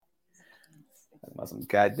About some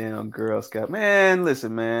goddamn Girl Scout. Man,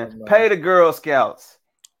 listen, man. No. Pay the Girl Scouts.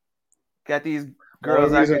 Got these Only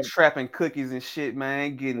girls out here reason, trapping cookies and shit,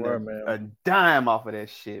 man. Getting word, man. a dime off of that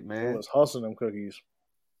shit, They man. was hustling them cookies.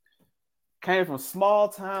 Came from small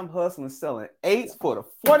time hustling, selling eights for the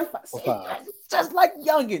 45. See, Wow. just like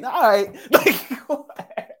youngin. All right. Like, all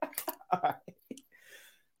right.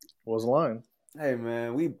 Was lying. Hey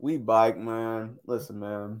man, we bike, man. Listen,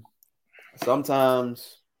 man.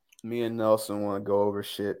 Sometimes me and Nelson want to go over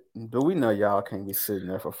shit, but we know y'all can't be sitting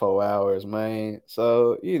there for 4 hours, man.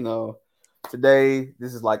 So today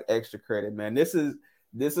this is like extra credit, man. This is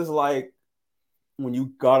like when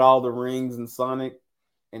you got all the rings in Sonic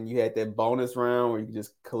and you had that bonus round where you could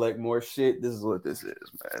just collect more shit. This is what this is,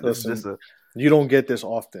 man. This Listen, is just you don't get this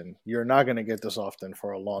often. You're not gonna get this often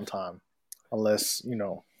for a long time, unless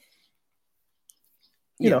you'll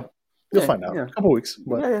find out. Yeah. A couple weeks,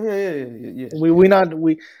 but Yeah. we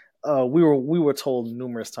were told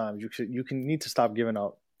numerous times you need to stop giving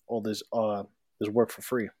out all this work for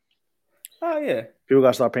free. Oh yeah. People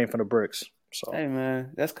gotta start paying for the bricks. So hey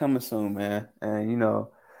man, that's coming soon, man. And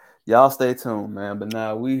y'all stay tuned, man. But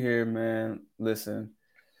now we here, man. Listen.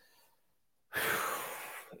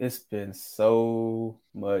 It's been so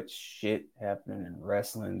much shit happening in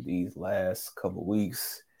wrestling these last couple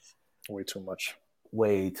weeks. way too much.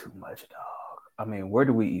 Way too much, dog. I mean, where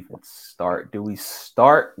do we even start? Do we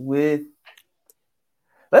start with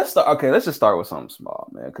let's just start with something small,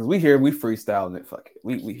 man. Because we freestyling it. Fuck it.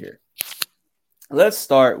 We here. Let's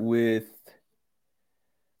start with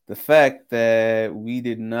the fact that we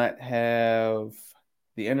did not have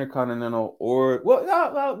the Intercontinental we'll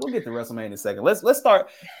get to WrestleMania in a second. Let's just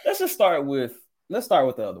start with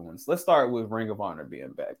the other ones. Let's start with Ring of Honor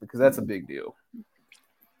being back because that's a big deal.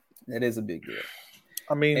 That is a big deal.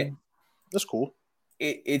 I mean, that's cool.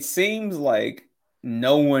 It seems like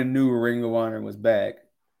no one knew Ring of Honor was back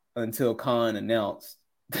until Khan announced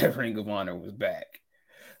that Ring of Honor was back.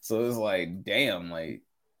 So it's like, damn, like,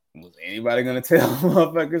 was anybody gonna tell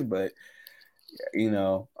motherfuckers? But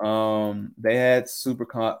they had I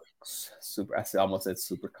almost said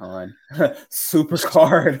Supercon.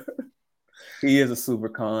 Supercard. He is a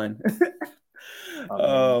Supercon.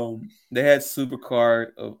 They had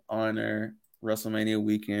Supercard of Honor WrestleMania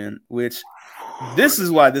weekend, which this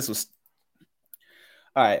is why this was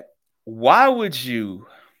all right. Why would you,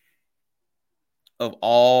 of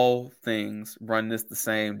all things, run this the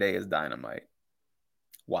same day as Dynamite?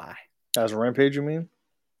 Why? As Rampage, you mean?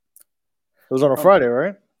 It was on a Friday,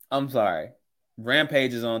 right? I'm sorry.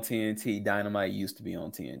 Rampage is on TNT. Dynamite used to be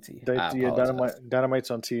on TNT.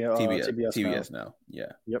 Dynamite's on TBS now.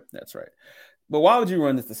 Yeah. Yep. That's right. But why would you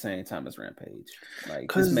run this the same time as Rampage?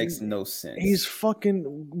 Like, this makes no sense. He's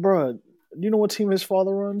fucking, bruh. You know what team his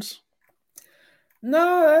father runs?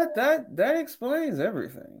 No, that explains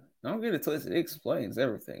everything. Don't get it twisted. It explains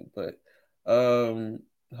everything. But hold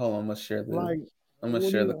on, I'm gonna share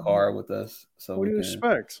the card with us. So what do you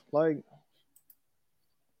expect? Like,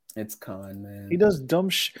 it's Khan, man. He does dumb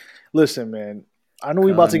shit. Listen, man. I know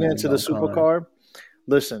we about to get into the Supercard.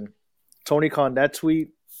 Listen, Tony Khan, that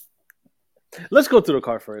tweet. Let's go through the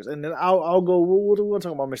card first, and then I'll go. We'll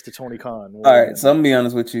talk about Mr. Tony Khan. All right, so I'm gonna be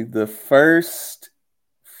honest with you. The first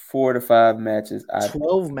 4 to 5 matches,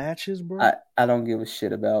 12 matches, bro. I don't give a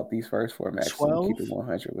shit about these first 4 matches. 12? Keep it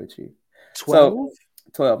 100 with you. 12. So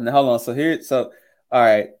 12. Now hold on. All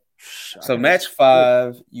right. So match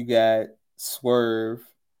 5, you got Swerve.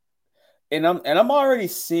 And I'm already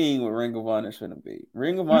seeing what Ring of Honor is going to be.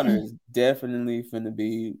 Ring of Honor is definitely going to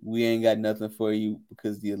be, we ain't got nothing for you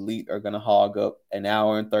because the Elite are going to hog up an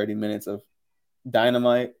hour and 30 minutes of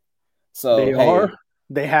Dynamite. So they will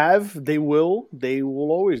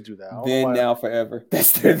always do that. Then now forever.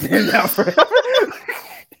 That's their then now forever.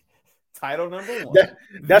 Title number 1.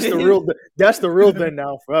 That's the real then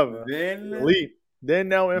now forever. Then Elite. Then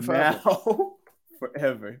now and forever. Now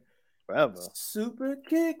forever. Super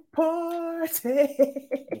Kick Party.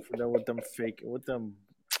 with them,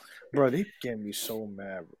 bro. They get me so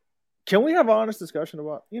mad. Bro. Can we have an honest discussion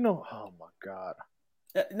about? Oh my god.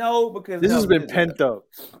 No, because this has been pent up.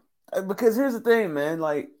 Because here's the thing, man.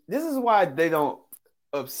 Like, this is why they don't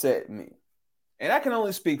upset me, and I can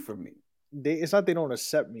only speak for me. It's not they don't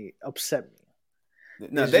upset me.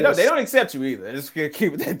 No, they don't accept you either. Just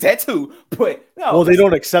keep that too. But no. Well, they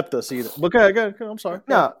don't accept us either. Okay, I'm sorry.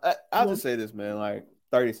 No, I'll just say this, man. Like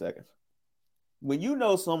 30 seconds. When you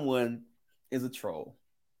know someone is a troll,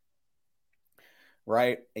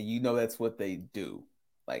 right, and you know that's what they do.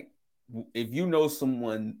 Like, if you know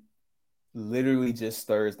someone literally just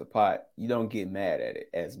stirs the pot, you don't get mad at it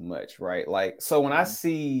as much, right? Like, so when I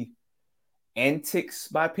see antics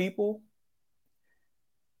by people,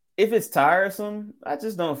 if it's tiresome, I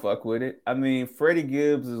just don't fuck with it. I mean, Freddie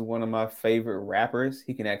Gibbs is one of my favorite rappers.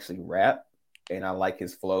 He can actually rap, and I like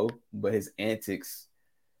his flow, but his antics,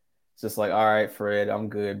 it's just like, all right, Fred, I'm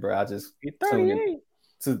good, bro. I just You're tune in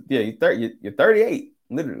 38. to you're 38,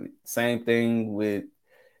 literally. Same thing with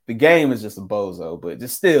the game is just a bozo, but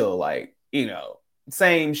just still like,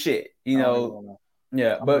 same shit, I don't even wanna.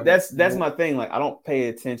 Yeah, I'm but gonna. that's my thing. Like, I don't pay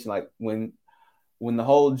attention. Like when the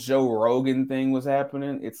whole Joe Rogan thing was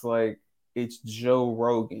happening, it's like it's Joe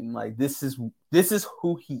Rogan. Like this is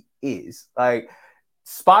who he is. Like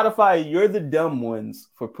Spotify, you're the dumb ones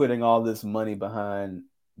for putting all this money behind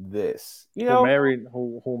this. Who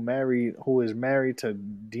is married to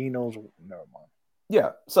Dino's. Never mind.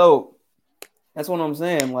 Yeah. So that's what I'm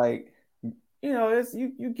saying. Like, it's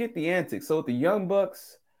you get the antics. So with the Young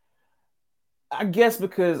Bucks, I guess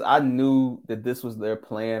because I knew that this was their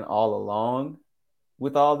plan all along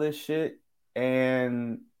with all this shit,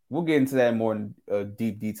 and we'll get into that more in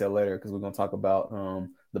deep detail later because we're gonna talk about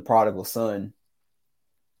the prodigal son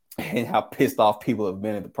and how pissed off people have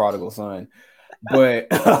been at the prodigal son. But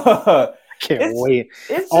I can't wait.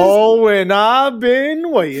 It's just, when I've been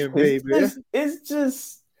waiting, baby. It's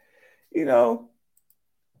just,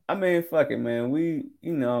 I mean, fuck it, man. We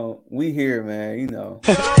here, man.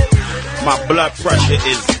 My blood pressure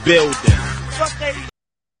is building.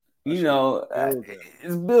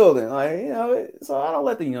 It's building. Like, so I don't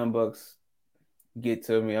let the Young Bucks get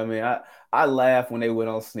to me. I mean, I laugh when they went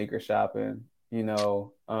on sneaker shopping. They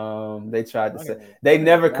tried to say they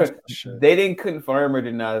never could. They didn't confirm or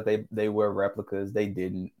deny that they were replicas. They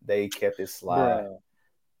didn't. They kept it slide. Bruh.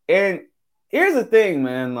 And here's the thing,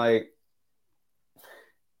 man. Like,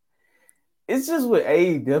 it's just with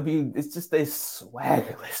AEW, it's just they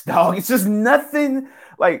swaggerless, dog. It's just nothing.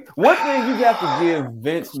 Like, one thing you have to give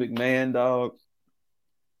Vince McMahon, dog.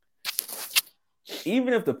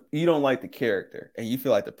 Even if you don't like the character and you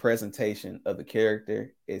feel like the presentation of the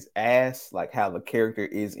character is ass, like how the character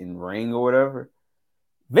is in ring or whatever,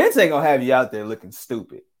 Vince ain't gonna have you out there looking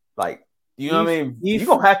stupid. Like, you know what I mean? You're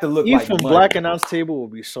gonna have to look like from Black Announce Table will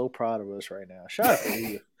be so proud of us right now. Shout out to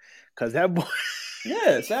you. Because that boy.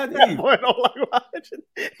 Yeah, shout out to you. Boy don't like watching.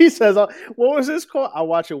 He says, what was this called? I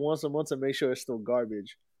watch it once a month to make sure it's still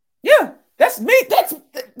garbage. Yeah, that's me. It's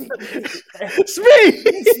me.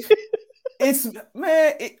 It's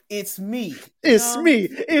man. It's me. It's me.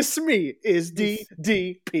 It's me. It's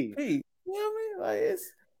DDP. You know what I mean? Like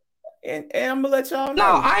it's and I'm gonna let y'all know.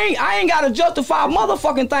 No, I ain't gotta justify a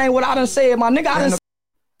motherfucking thing what I done said, my nigga. I done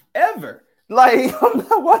ever. Like, I'm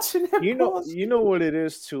not watching that. You know what it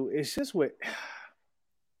is too. It's just what.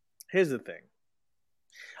 Here's the thing.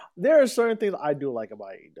 There are certain things I do like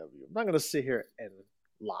about AEW. I'm not gonna sit here and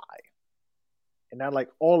lie, and not like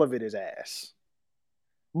all of it is ass.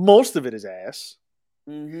 Most of it is ass.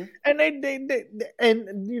 Mm-hmm. And they and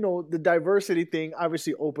the diversity thing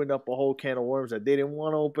obviously opened up a whole can of worms that they didn't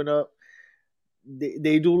want to open up.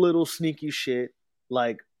 They do little sneaky shit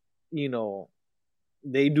like they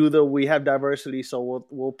do we have diversity, so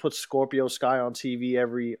we'll put Scorpio Sky on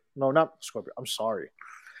TV not Scorpio. I'm sorry,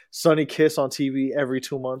 Sonny Kiss on TV every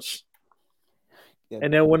 2 months. Yeah.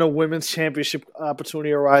 And then when a women's championship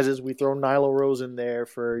opportunity arises, we throw Nyla Rose in there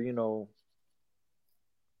for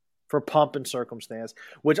pomp and circumstance,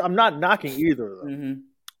 which I'm not knocking either of them. Mm-hmm.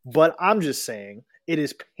 But I'm just saying it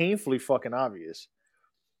is painfully fucking obvious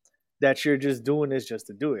that you're just doing this just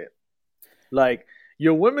to do it. Like,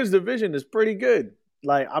 your women's division is pretty good.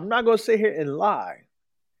 Like, I'm not going to sit here and lie.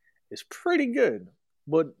 It's pretty good.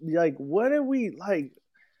 But, like, what are we, like,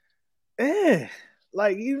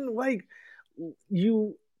 like,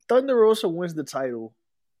 Thunder Rosa wins the title.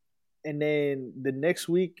 And then the next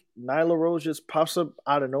week, Nyla Rose just pops up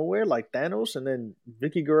out of nowhere like Thanos, and then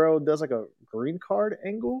Vicky Guerrero does like a green card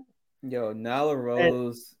angle. Yo, Nyla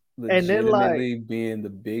Rose legitimately being the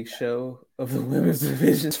Big Show of the women's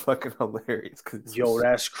division is fucking hilarious. Yo,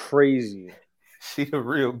 that's crazy. She a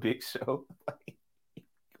real Big Show.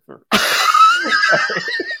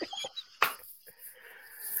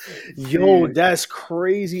 Yo, that's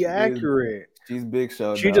crazy accurate. She's Big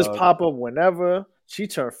Show. She just pop up whenever. She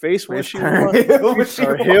turn face when she wants. She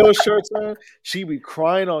turn heel shirts on. She be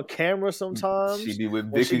crying on camera sometimes. She be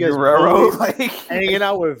with Vicky Guerrero, like hanging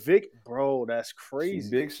out with Vic. Bro, that's crazy. She's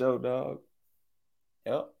Big Show, dog.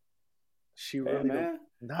 Yep. She really, man.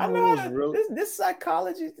 I know this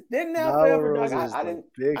psychology didn't have forever, dog.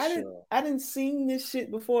 I didn't seen this shit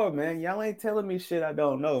before, man. Y'all ain't telling me shit I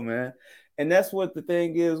don't know, man. And that's what the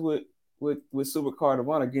thing is with Supercard of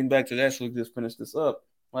Honor. Getting back to that, so we just finish this up.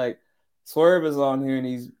 Like, Swerve is on here and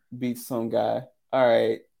he's beats some guy. All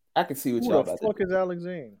right, I can see what y'all about to do. Who the fuck is Alex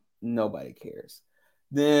Zane? Nobody cares.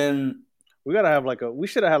 Then We gotta have like a. We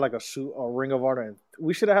should have had like a Ring of Honor, and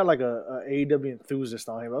we should have had like a AEW enthusiast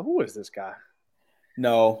on here. Like, who is this guy?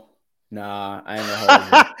 no, nah, I ain't gonna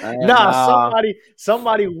hold you. Nah,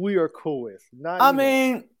 somebody we are cool with. Not I even.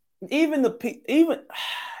 mean, even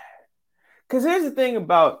because here's the thing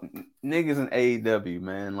about niggas in AEW,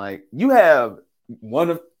 man. Like you have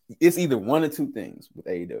it's either one or two things with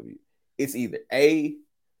AEW. It's either A,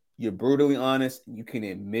 you're brutally honest, you can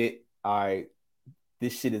admit, all right,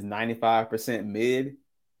 this shit is 95% mid,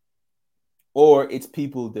 or it's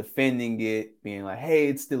people defending it, being like, hey,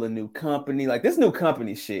 it's still a new company. Like this new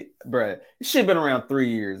company shit, bruh. This shit been around 3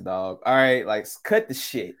 years, dog. All right, like cut the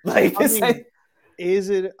shit. Like this ain't. Is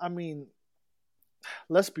it? I mean,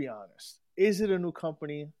 let's be honest. Is it a new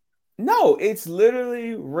company? No, it's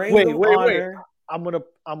literally Ring of Honor. I'm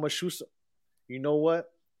gonna shoot some. You know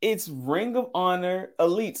what? It's Ring of Honor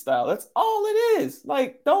Elite style. That's all it is.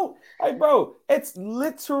 Like, bro, it's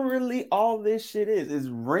literally all this shit is. It's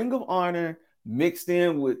Ring of Honor mixed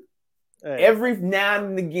in with every now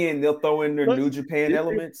and again they'll throw in their New Japan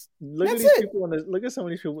elements. Look at these people on this. Look at some of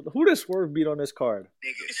these people. Who does Swerve beat on this card?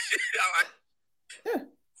 Niggas. Yeah.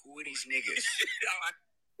 Who are these niggas?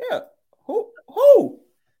 Yeah. Who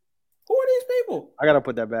are these people? I gotta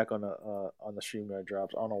put that back on the StreamYard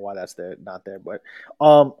drops. I don't know why that's not there, but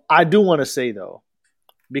I do want to say though,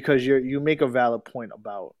 because you make a valid point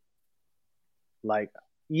about, like,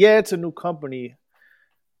 yeah, it's a new company,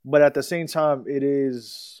 but at the same time, it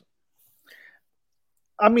is.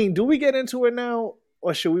 I mean, do we get into it now,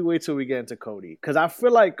 or should we wait till we get into Cody? Because I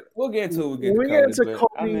feel like we'll get into it. When we get into Cody,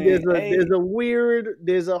 I mean,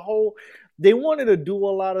 there's a whole. They wanted to do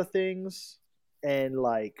a lot of things and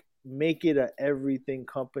like make it a everything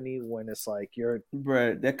company when it's like you're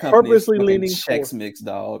that company purposely leaning checks mix,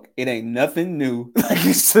 dog. It ain't nothing new. Like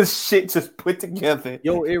it's just shit just put together.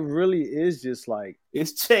 Yo, it really is just like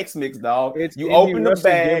it's checks mix, dog. It's you open the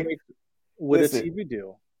bag with a TV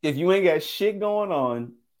deal. If you ain't got shit going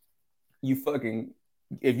on, you fucking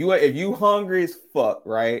if you hungry as fuck,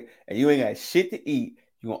 right? And you ain't got shit to eat,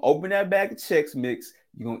 you gonna open that bag of checks mix.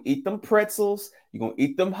 You're going to eat them pretzels. You're going to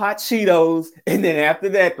eat them hot Cheetos. And then after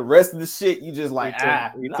that, the rest of the shit, you just like,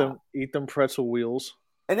 eat them pretzel wheels.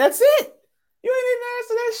 And that's it. You ain't even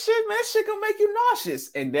answer that shit, man. That shit going to make you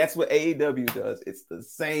nauseous. And that's what AEW does. It's the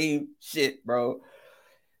same shit, bro.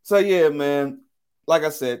 So, yeah, man. Like I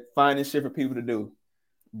said, finding shit for people to do.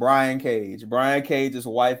 Brian Cage's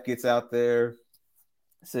wife gets out there,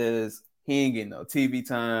 says he ain't getting no TV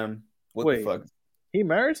time. What the fuck? He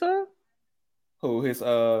married her? Who, his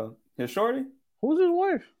shorty? Who's his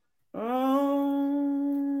wife?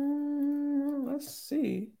 Let's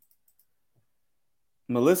see.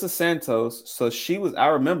 Melissa Santos. So I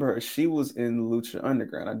remember her. She was in Lucha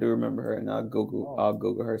Underground. I do remember her, and I'll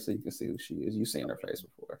Google her so you can see who she is. You've seen her face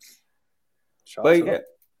before. She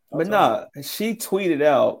tweeted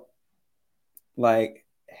out like,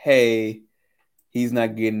 hey, he's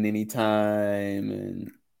not getting any time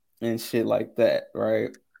and shit like that, right?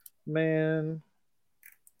 Man.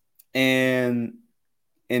 And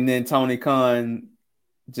then Tony Khan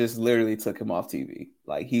just literally took him off TV.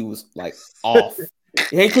 Like he was like off.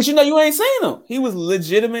 Hey, because you ain't seen him. He was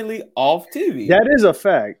legitimately off TV. That is a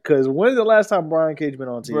fact. Because when's the last time Brian Cage been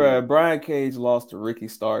on TV? Bruh, Brian Cage lost to Ricky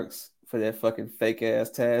Starks for that fucking fake ass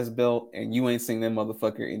Taz belt, and you ain't seen that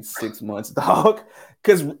motherfucker in 6 months, dog.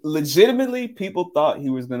 Because legitimately, people thought he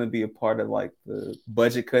was gonna be a part of like the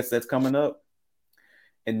budget cuts that's coming up,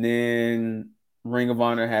 and then Ring of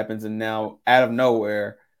Honor happens, and now out of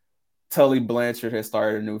nowhere, Tully Blanchard has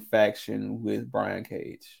started a new faction with Brian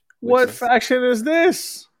Cage. What faction is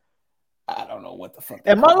this? I don't know what the fuck.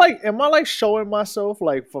 Am I like showing myself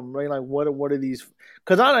like from like what are these?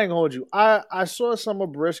 Because I ain't gonna hold you. I saw some of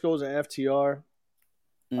Briscoes and FTR.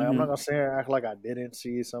 Like, I'm not gonna say act like I didn't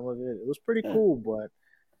see some of it. It was pretty cool, but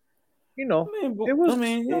it was.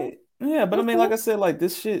 Like I said, like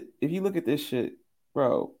this shit. If you look at this shit,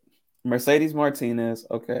 bro. Mercedes Martinez,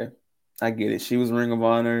 okay, I get it. She was Ring of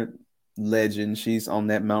Honor legend. She's on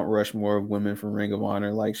that Mount Rushmore of women from Ring of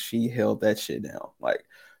Honor. Like she held that shit down. Like,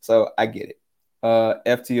 so I get it.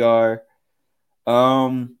 FTR.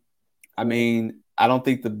 I mean, I don't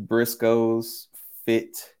think the Briscoes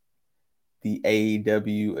fit the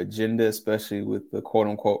AEW agenda, especially with the quote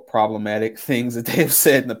unquote problematic things that they've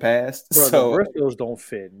said in the past. Bro, so the Briscoes don't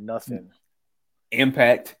fit nothing.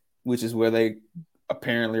 Impact, which is where they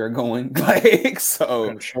apparently are going, like, so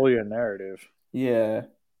control your narrative. Yeah,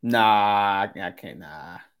 nah, I can't.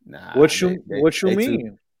 Nah. What you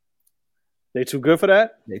mean? They too good for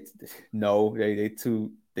that? They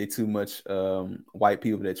too much white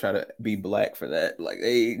people that try to be black for that. Like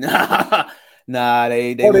they nah, Nah,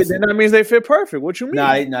 they then listen. that means they fit perfect. What you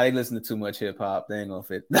mean? They listen to too much hip hop. They ain't gonna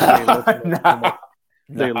fit.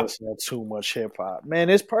 They listen to too much hip hop. Man,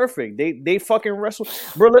 it's perfect. They fucking wrestle,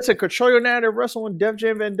 bro. Listen, control your narrative. Wrestle in Def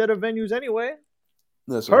Jam Vendetta venues anyway.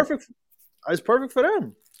 Listen, perfect. It's perfect for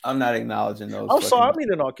them. I'm not acknowledging those. I'm sorry. I mean,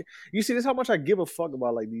 you see, this is how much I give a fuck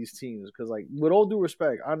about like these teams. Because like, with all due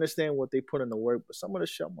respect, I understand what they put in the work, but some of the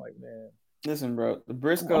shit, I'm like, man. Listen, bro. The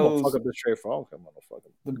Briscoes. I'm gonna fuck up this trade for all of them, motherfucker.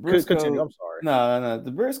 The Briscoes. Continue. I'm sorry. No.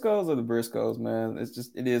 The Briscoes are the Briscoes, man.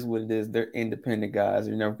 It is what it is. They're independent guys.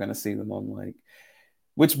 You're never gonna see them on like.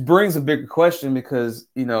 Which brings a bigger question because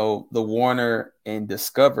the Warner and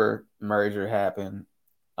Discover merger happened.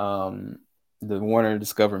 The Warner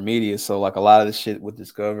Discover Media. So like a lot of the shit with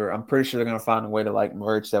Discover, I'm pretty sure they're gonna find a way to like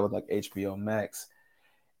merge that with like HBO Max,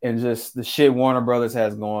 and just the shit Warner Brothers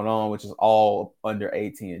has going on, which is all under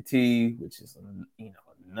AT&T, which is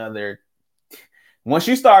another. Once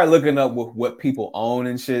you start looking up with what people own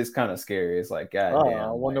and shit, it's kind of scary. It's like, goddamn.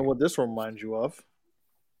 I wonder what this reminds you of.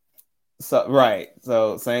 So right,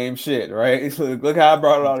 so same shit, right? So look how I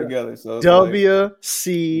brought it all together. So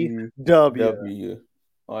WCW.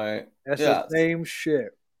 All right. That's the same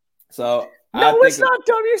shit. So it's not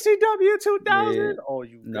WCW 2000. Yeah. Oh,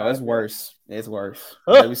 it's worse. It's worse.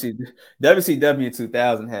 WCW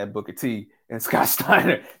 2000 had Booker T and Scott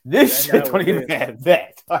Steiner. This shit don't even have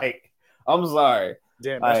that. Like, I'm sorry.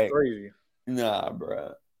 Damn, that's crazy. Nah,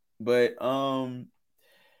 bro. But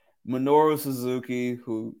Minoru Suzuki,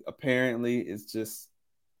 who apparently is just,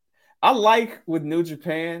 I like with New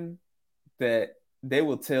Japan that they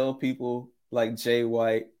will tell people like Jay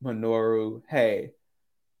White, Minoru, hey,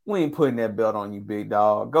 we ain't putting that belt on you, big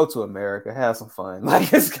dog. Go to America, have some fun.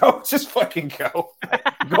 Like, let's go, just fucking go.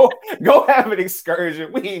 Go have an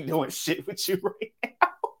excursion. We ain't doing shit with you right now.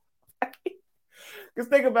 Because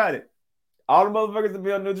think about it. All the motherfuckers that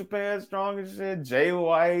be on New Japan strong and shit, Jay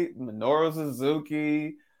White, Minoru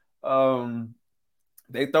Suzuki,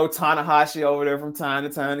 they throw Tanahashi over there from time to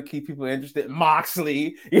time to keep people interested.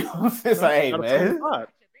 Moxley, it's like, hey man,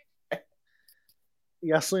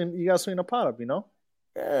 you got swing the pot up,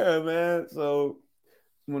 Yeah, man. So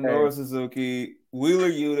Minoru Suzuki, Wheeler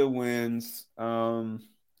Yuta wins.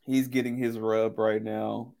 He's getting his rub right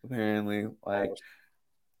now, apparently. Like,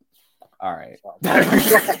 all right. All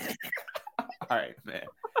right, man.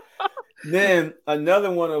 Then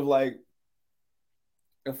another one of like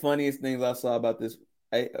the funniest things I saw about this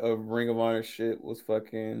Ring of Honor shit was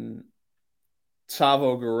fucking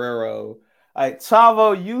Chavo Guerrero. Like,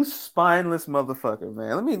 Chavo, you spineless motherfucker,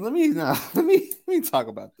 man. Let me talk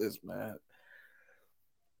about this, man.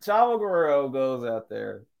 Chavo Guerrero goes out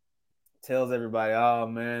there, tells everybody, oh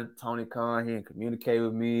man, Tony Khan, he didn't communicate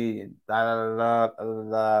with me, and da.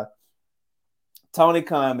 Tony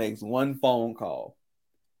Khan makes one phone call,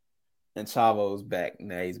 and Chavo's back.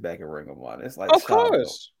 Now he's back at Ring of Honor. It's like, of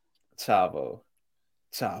course, Chavo.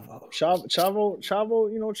 Chavo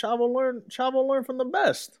learned from the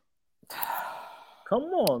best. Come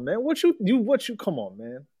on, man. Come on,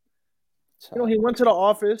 man. Chavo. He went to the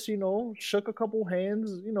office, shook a couple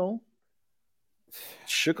hands,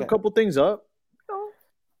 shook a couple things up.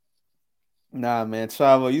 Nah, man,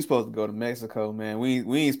 Chavo, you supposed to go to Mexico, man. We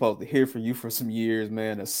ain't supposed to hear from you for some years,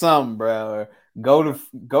 man, or something, bro. Or go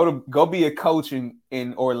be a coach in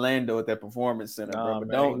Orlando at that performance center, bro. But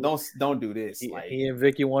don't do this. He and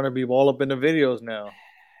Vicky want to be all up in the videos now.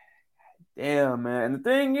 Damn, man. And the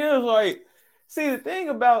thing is, like, see, the thing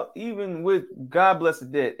about even with God Bless the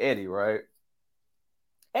Dead, Eddie, right?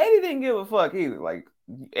 Eddie didn't give a fuck either. Like,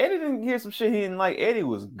 Eddie didn't hear some shit he didn't like. Eddie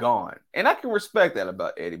was gone. And I can respect that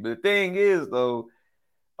about Eddie. But the thing is, though,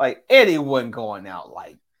 like, Eddie wasn't going out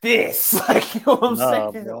like this. Like, you know what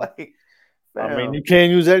I'm saying? Bro. Like, I mean, you can't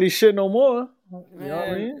use Eddie shit no more. Man, you know what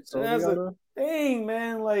I mean? So that's the thing,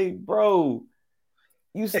 man. Like, bro,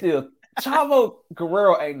 you still... Chavo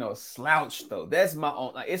Guerrero ain't no slouch, though. That's my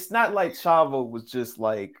own... Like, it's not like Chavo was just,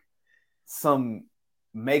 like, some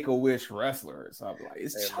Make-A-Wish wrestler or something. Like,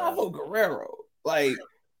 it's Chavo Guerrero. Like,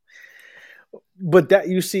 but that's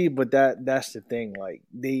the thing. Like,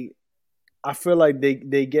 I feel like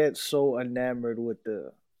they get so enamored with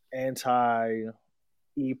the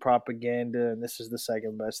anti-propaganda, and this is the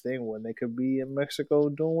second best thing when they could be in Mexico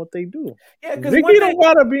doing what they do. Yeah, because Vicky don't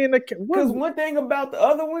gotta be in the. Because one thing about the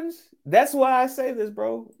other ones, that's why I say this,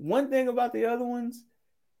 bro. One thing about the other ones,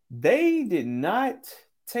 they did not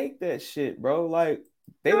take that shit, bro. Like,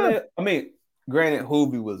 granted,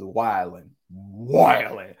 Hoovy was wilding,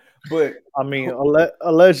 but I mean,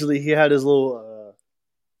 allegedly he had his little,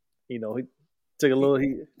 he took a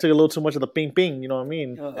little too much of the ping ping. You know what I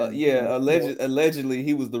mean? Allegedly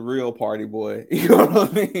he was the real party boy. You know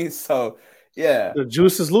what I mean? So Yeah. The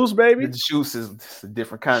juice is loose, baby. The juice is a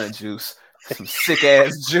different kind of juice. Some sick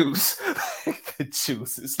ass juice. The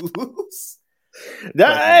juice is loose.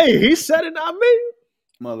 Hey, he said it, not me.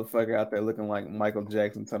 Motherfucker out there looking like Michael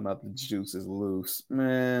Jackson talking about the juice is loose.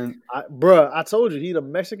 Man. Bruh, I told you, he the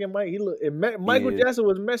Mexican Mike. If Michael Jackson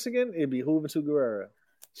was Mexican, it'd be Juventud Guerrero.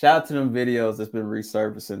 Shout out to them videos that's been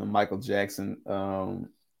resurfacing of Michael Jackson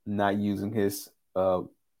not using his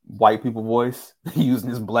white people voice, using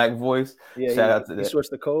his black voice. Yeah, shout out to that. He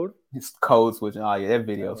switched the code. His code switching. Oh yeah, that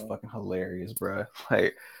video is fucking hilarious, bro.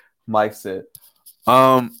 Like Mike said,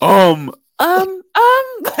 touching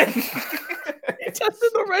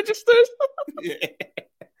the registers.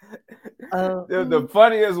 The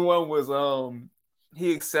funniest one was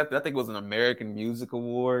he accepted, I think it was an American Music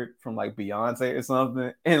Award from like Beyonce or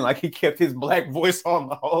something, and like he kept his black voice on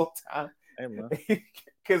the whole time.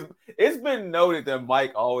 Because it's been noted that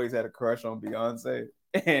Mike always had a crush on Beyonce,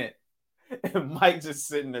 and Mike just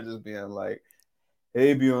sitting there just being like,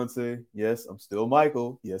 hey Beyonce, yes, I'm still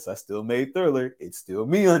Michael. Yes, I still made Thriller. It's still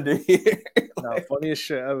me under here. Now, funniest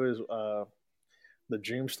shit ever is the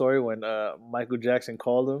Dream Story when Michael Jackson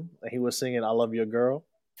called him and he was singing "I Love Your Girl."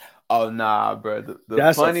 Oh nah, bro.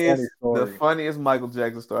 The funniest Michael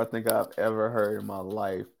Jackson story I think I've ever heard in my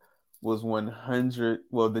life was 100.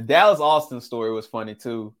 Well, the Dallas Austin story was funny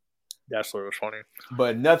too. That story was funny,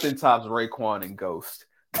 but nothing tops Raekwon and Ghost.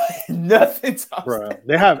 Nothing tops. Bro,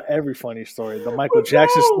 they have every funny story. The Michael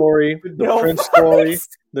Jackson story, the Prince story,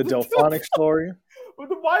 the Delphonics story. But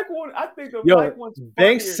the Mike one, I think the Yo, Mike one's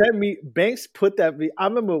Banks sent me. Banks put that. I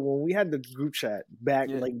remember when we had the group chat back,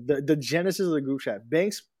 like the genesis of the group chat.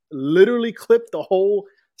 Banks literally clipped the whole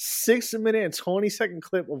 6-minute and 20-second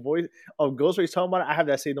clip of voice of Ghostface talking about it. I have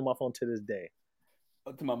that saved on my phone to this day.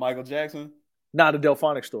 To my Michael Jackson. Nah, the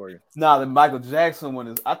Delphonic story. Nah, the Michael Jackson one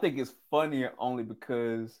is. I think it's funnier only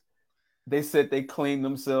because they said they cleaned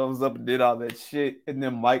themselves up and did all that shit, and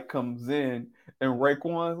then Mike comes in and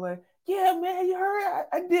Raekwon's like, "Yeah, man, you heard?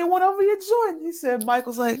 I did one over your joint." He said,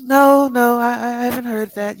 "Michael's like, no, I haven't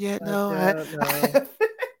heard that yet. No, I haven't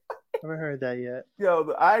heard that yet." Yo,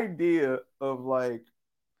 the idea of like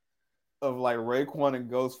Raekwon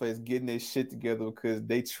and Ghostface getting their shit together because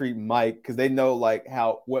they treat Mike, because they know like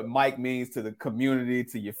what Mike means to the community,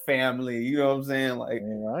 to your family. You know what I'm saying? Like,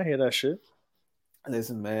 yeah, I hear that shit.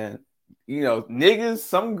 Listen, man. You know, niggas,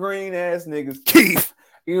 some green ass niggas, Keith.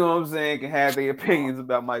 You know what I'm saying? Can have their opinions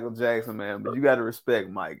about Michael Jackson, man. But you got to respect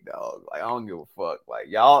Mike, dog. Like, I don't give a fuck. Like,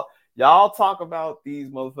 y'all talk about these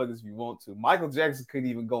motherfuckers if you want to. Michael Jackson couldn't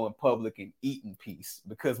even go in public and eat in peace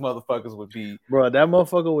because motherfuckers would be... Bro, that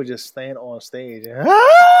motherfucker would just stand on stage and...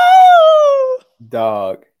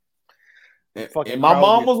 Dog. And my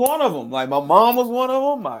mom was one of them. Like, my mom was one of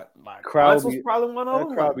them. My crowd was probably one of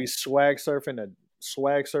them. Crowd be swag surfing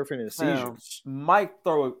and seizures. Mike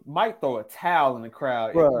throw a towel in the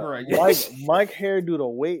crowd. Bro, Mike hair do the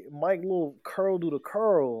weight. Mike little curl do the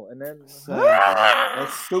curl, and then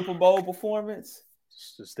that Super Bowl performance,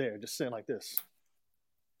 just there, just sitting like this,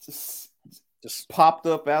 just popped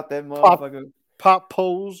up out that motherfucker. Pop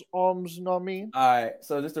pose arms. You know what I mean? All right.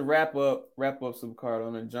 So just to wrap up Supercard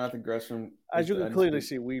on Jonathan Gresham. As you can clearly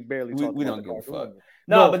see, we barely talk. We don't give a fuck.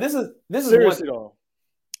 No, but this is seriously though.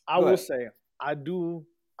 I will say. I do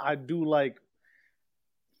like.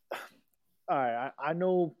 All right, I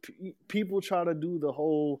know people try to do the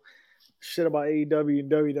whole shit about AEW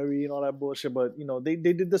and WWE and all that bullshit, but you know they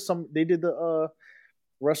did the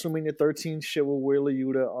WrestleMania 13 shit with Wheeler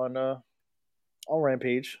Yuta on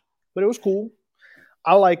Rampage, but it was cool.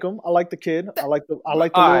 I like him. I like the kid. I like the. All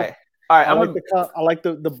right. I like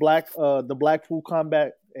the Blackpool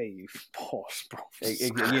combat. Hey, pause, bro.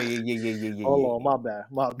 Yeah. Hold on, my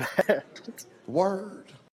bad. Word.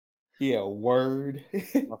 Yeah, word.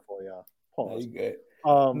 My fault, y'all. Pause. Good.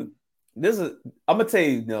 I'm gonna tell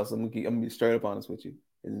you, Nelson. I'm gonna be straight up honest with you,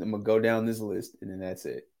 and I'm gonna go down this list, and then that's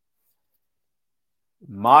it.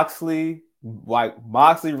 Moxley,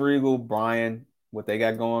 Regal, Bryan, what they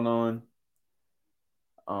got going on.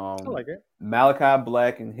 I like it. Malachi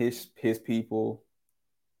Black and his people.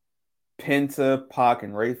 Penta, Pac,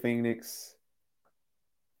 and Ray Phoenix.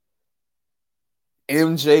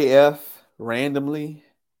 MJF randomly.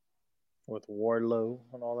 With Wardlow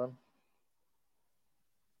and all them.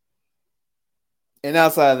 And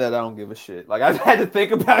outside of that, I don't give a shit. Like, I had to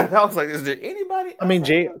think about it. I was like, is there anybody? I mean,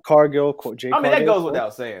 Jay Cargill. That goes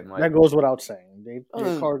without saying. Like, that goes without saying. Jay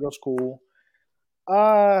Cargill's cool.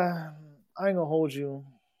 I ain't gonna hold you.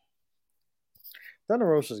 Thunder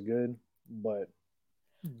Rosa is good, but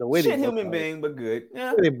the way shit human being, but good.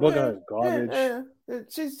 Yeah, they book her is garbage. Yeah.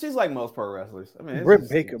 She's like most pro wrestlers. I mean, Britt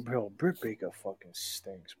Baker fucking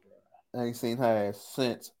stinks, bro. I ain't seen her ass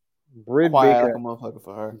since. Britt Quiet Baker, like a motherfucker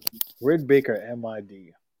for her. Britt Baker,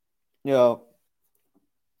 MID. Yo,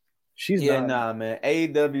 She's yeah, not. nah, man.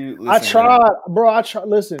 AEW. Listen, I tried, man. bro. I tried.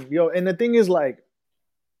 Listen, yo, and the thing is, like,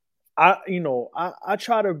 I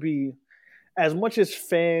try to be as much as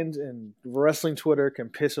fans and wrestling Twitter can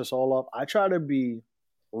piss us all off. I try to be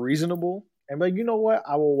reasonable and be like, you know what?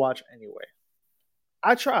 I will watch anyway.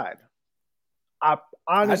 I tried. I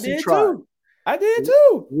honestly tried. Too. I did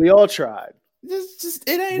too. We all tried. Just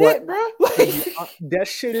it ain't But- it, bro. Like, That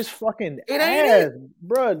shit is fucking It ass, ain't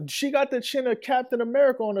bro. She got the chin of Captain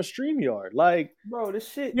America on a StreamYard. Like, bro, this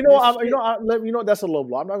shit. you know, this shit- that's a low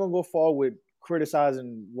blow. I'm not gonna go far with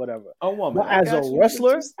criticizing whatever. a woman. But I as got a you.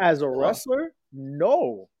 wrestler, It's just-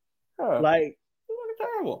 no. Huh. Like, It's fucking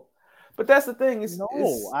terrible. But that's the thing. It's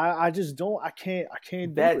I just don't. I can't do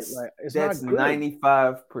it. that's Like, it's that's not good.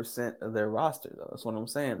 95% of their roster though. That's what I'm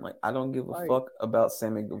saying. Like I don't give a Right. fuck about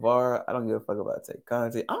Sammy Guevara. I don't give a fuck about Tay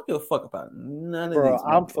Conti. I don't give a fuck about none of Bro, these.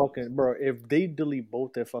 I'm motherfuckers. fucking bro. If they delete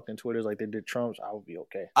both their fucking Twitters like they did Trump's, I would be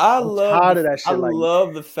okay. I'm tired of that shit. I Like,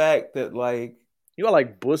 love the fact that like you got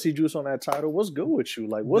like Bussy Juice on that title. What's good with you?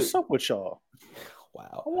 Like, what's up with y'all?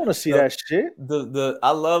 wow. I want to see that shit.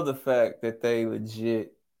 I love the fact that they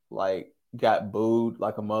legit like got booed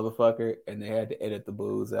like a motherfucker and they had to edit the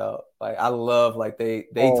boos out. Like I love like they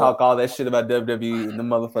talk all that shit about WWE and the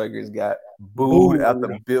motherfuckers got booed out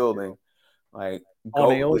the building. Like On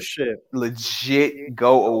their own shit. Legit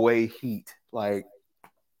go away heat. Like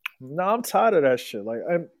No, I'm tired of that shit. Like,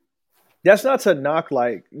 that's not to knock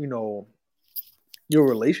like, you know, your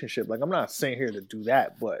relationship. Like, I'm not saying here to do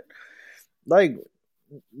that, but like,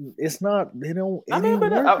 it's not. They don't. I mean,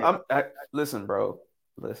 but listen, bro.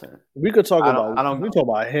 Listen, we could talk I don't we talk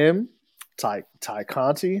about him, Ty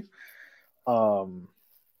Conti,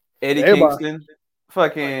 Eddie everybody. Kingston,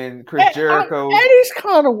 fucking Chris Jericho.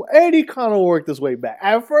 Eddie kind of worked his way back.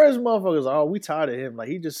 At first, motherfuckers, oh, we tired of him. Like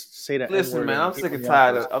he just say that. Listen, N-word man, and I'm sick and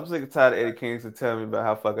tired of Eddie Kingston telling me about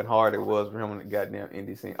how fucking hard it was for him on the goddamn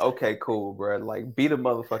indie scene. Okay, cool, bro. Like beat a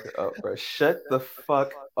motherfucker up, bro. Shut the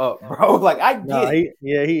fuck up, bro. Like I get it.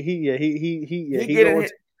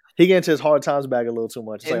 He get into his hard times bag a little too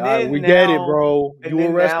much. It's like, all right, we now, get it, bro. And You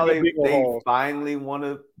then were now wrestling they finally want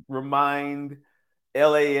to remind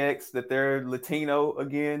LAX that they're Latino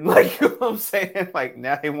again. Like, you know what I'm saying? Like,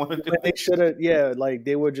 now they want to do it. They should have, like,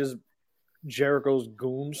 they were just Jericho's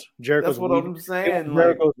goons. That's what I'm saying.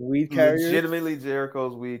 Jericho's weed carriers. Legitimately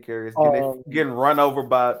Jericho's weed carriers. Getting run over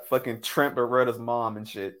by fucking Trent Beretta's mom and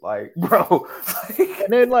shit. Like, bro. And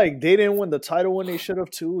then, like, they didn't win the title when they should have,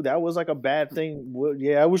 too. That was, like, a bad thing. Well,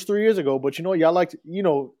 yeah, it was 3 years ago. But, you know, y'all like to, you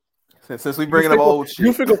know. Since we bringing up old shit.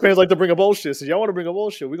 You fickle fans like to bring up old shit. So y'all want to bring up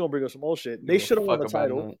old shit, we're going to bring up some old shit. They should have won the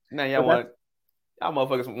title. Now y'all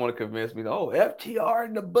motherfuckers want to convince me, FTR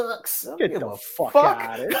in the Bucks. Get the fuck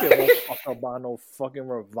out of it. Give a fuck about no fucking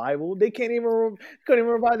revival. They couldn't even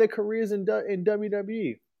revive their careers in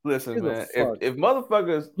WWE. Listen, man, if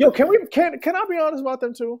motherfuckers, can I be honest about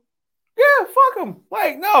them too? Yeah, fuck them.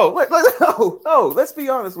 Like, no, let's be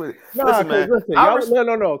honest with it. Listen, man.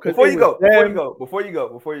 No. Before you go,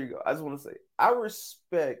 I just want to say I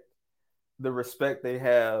respect the respect they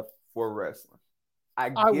have for wrestling. I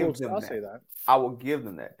will give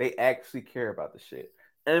them that. They actually care about the shit.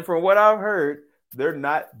 And from what I've heard, they're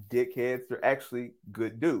not dickheads. They're actually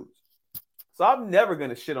good dudes. So I'm never going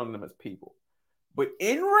to shit on them as people. But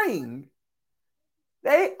in ring,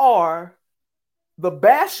 they are the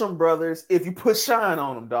Basham brothers if you put shine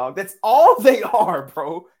on them, dog. That's all they are,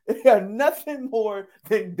 bro. They are nothing more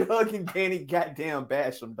than Doug and Danny goddamn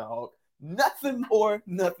Basham, dog. Nothing more,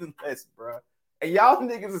 nothing less, bro. And y'all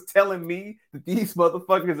niggas is telling me that these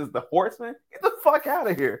motherfuckers is the Horsemen? Get the fuck out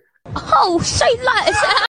of here. Oh, shit like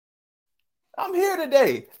that. I'm here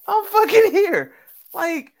today. I'm fucking here.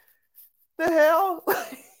 Like, the hell?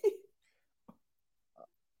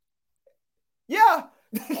 Yeah.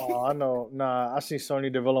 Oh, I know. Nah, I see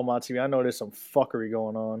Sony Deville on my TV. I know there's some fuckery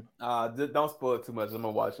going on. Don't spoil it too much. I'm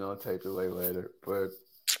gonna watch it on tape later. But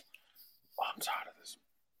I'm tired of this.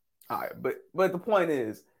 All right, but the point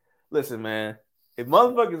is, listen, man. If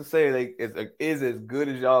motherfuckers say they is as good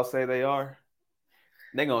as y'all say they are,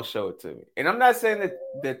 they're gonna show it to me. And I'm not saying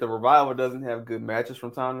that the Revival doesn't have good matches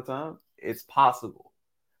from time to time. It's possible.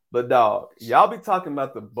 But dog, y'all be talking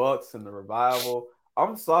about the Bucks and the Revival.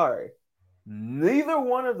 I'm sorry. Neither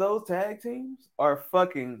one of those tag teams are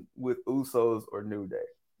fucking with Usos or New Day.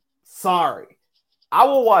 Sorry. I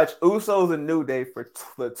will watch Usos and New Day for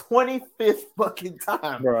the 25th fucking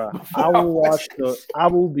time. Bro, I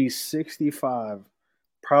will be 65,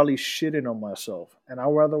 probably shitting on myself. And I'd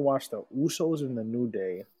rather watch the Usos and the New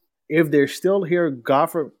Day. If they're still here, God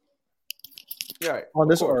forbid, Right. on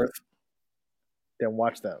this course. earth, then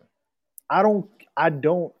watch them. I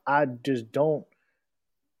just don't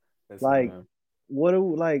Listen, like. man. What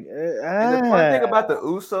do like? And the fun thing about the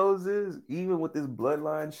Usos is, even with this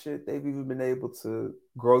bloodline shit, they've even been able to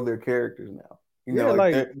grow their characters now. You know,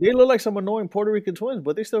 like they look like some annoying Puerto Rican twins,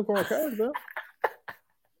 but they still growing character.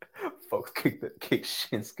 Folks kick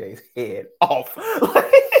Shinsuke's head off.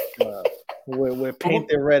 With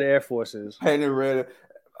painted red Air Forces. Painted red.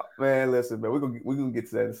 Man, listen, man, we're gonna get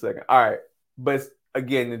to that in a second. All right, but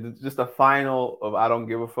again, just a final of I don't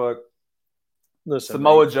give a fuck. Listen,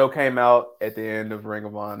 Samoa Joe came out at the end of Ring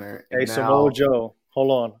of Honor. Hey, now, Samoa Joe, hold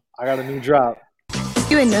on. I got a new drop.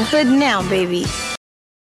 You in the hood now, baby.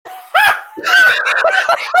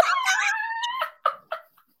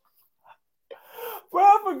 Bro,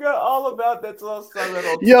 I forgot all about that. So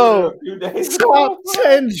yo, top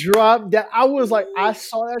 10 drop. That I was like, I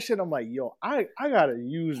saw that shit. I'm like, yo, I gotta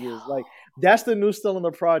use this. Like, that's the new still in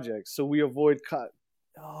the project. So we avoid cut.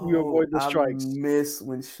 We avoid the strikes. I miss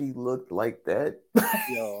when she looked like that.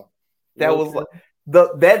 Yo, that was like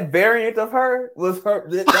that variant of her was her.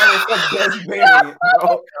 That was her best variant,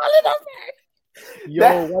 bro.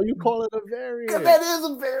 Yo, why you call it a variant? Because that is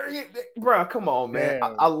a variant, bro. Come on, man.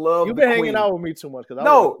 I love. You've been hanging out with me too much.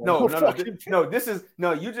 No. This is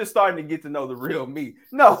you just starting to get to know the real me.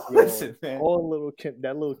 No, listen, man.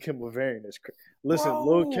 That little Kim variant is crazy. Listen,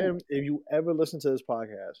 Lil Kim, if you ever listen to this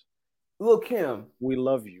podcast, Lil Kim, we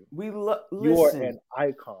love you. You are an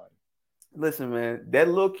icon. Listen, man, that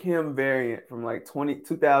Lil Kim variant from like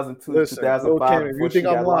 2002, 2005. Kim, if you think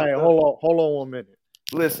I'm lying, hold on 1 minute.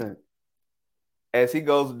 Listen, as he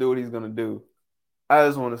goes to do what he's gonna do, I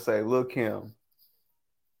just want to say, Lil Kim,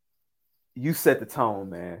 you set the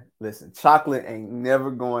tone, man. Listen, chocolate ain't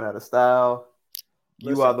never going out of style.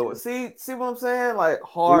 You are the see what I'm saying? Like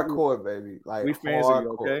hardcore, baby. Like we fans of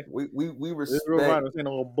you, okay? We respect. This ain't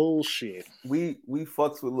no bullshit. We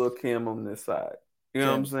fucks with Lil Kim on this side. You know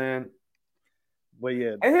what I'm saying? But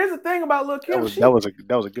yeah. And here's the thing about Lil Kim. That was a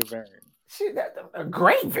good variant. She got a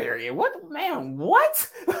great variant. What?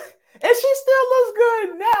 And she still looks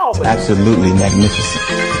good now. But absolutely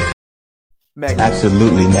magnificent.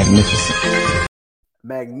 Absolutely magnificent.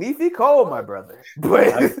 Magnifico, my brother.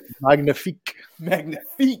 But magnifique.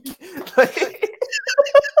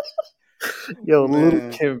 Yo, Lil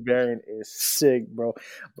Kim variant is sick, bro.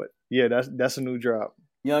 But yeah, that's a new drop.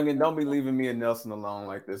 Youngin, don't be leaving me and Nelson alone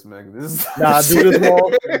like this, man. This is do this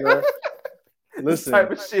more. Bro. Listen, this type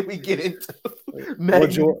of shit we get into.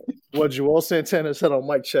 What Joel Santana said on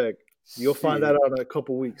Mic Check. You'll find that out in a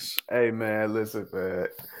couple weeks. Hey man, listen, man,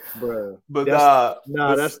 bro. But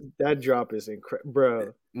that drop is incredible,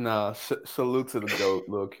 bro. Nah, salute to the GOAT,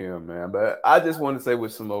 Lil Kim, man. But I just want to say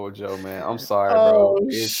with Samoa Joe, man, I'm sorry, bro.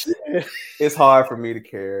 It's hard for me to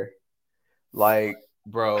care. Like,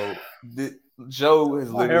 bro, Joe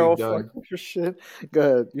has literally done your shit. Go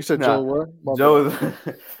ahead. You said Joe what?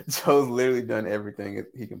 Joe's literally done everything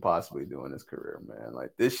he can possibly do in his career, man.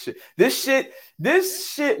 Like this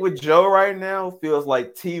shit with Joe right now feels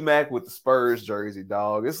like T-Mac with the Spurs jersey,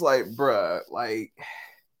 dog. It's like, bruh, like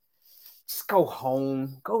just go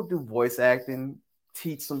home, go do voice acting,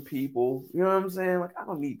 teach some people. You know what I'm saying? Like, I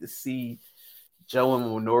don't need to see Joe and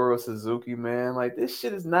Minoru Suzuki, man. Like, this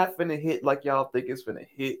shit is not finna hit like y'all think it's finna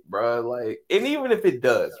hit, bro. Like, and even if it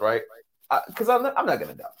does, right? Because I'm not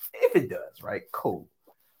gonna doubt. If it does, right? Cool.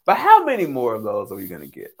 But how many more of those are we gonna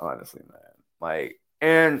get, honestly, man? Like,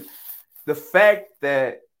 and the fact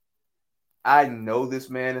that I know this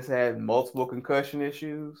man has had multiple concussion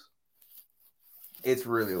issues, it's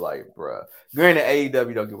really like, bro. Granted,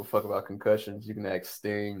 AEW don't give a fuck about concussions. You can ask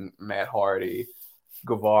Sting, Matt Hardy,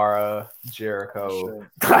 Guevara, Jericho,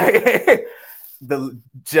 the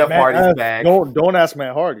Jeff Hardy's back. Don't ask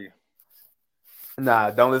Matt Hardy.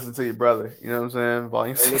 Nah, don't listen to your brother. You know what I'm saying?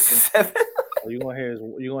 Volume 67. You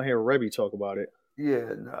gonna hear Rebby talk about it.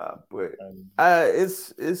 Yeah, nah, but it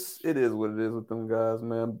is what it is with them guys,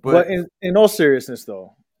 man. But in all seriousness,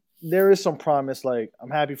 though, there is some promise. Like, I'm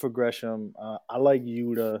happy for Gresham. I like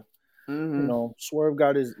Yuta. Mm-hmm. You know, Swerve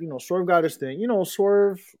got his thing. You know,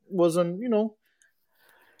 Swerve wasn't,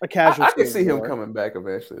 a casual. I can see him coming back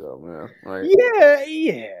eventually, though, man. Like,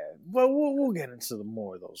 yeah. But we'll get into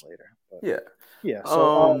more of those later. But, yeah.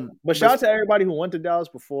 So, but shout out to everybody who went to Dallas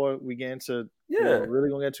before we get into. Really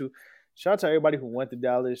gonna get to. Shout out to everybody who went to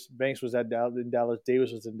Dallas. Banks was in Dallas.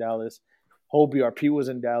 Davis was in Dallas. Whole BRP was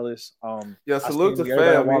in Dallas. Salute to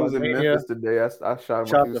fam. He was in Memphis today. I shot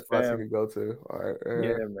him a few spots he could go to. All right.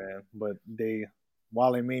 Yeah, man. But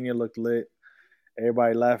Wale Mania looked lit.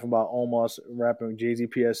 Everybody laughing about Omos rapping Jay-Z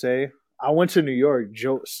PSA. I went to New York.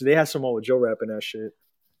 They had Samoa Joe rapping that shit.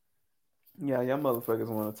 Yeah, y'all motherfuckers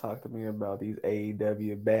want to talk to me about these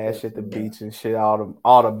AEW bash at the beach and shit. All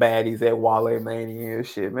the baddies at Wale Mania and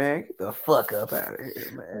shit, man. Get the fuck up out of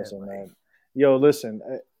here, man. Listen, man. Yo, listen.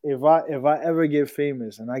 If I ever get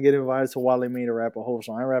famous and I get invited to Wale Mania to rap a whole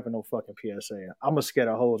song, I ain't rapping no fucking PSA. I'm a scared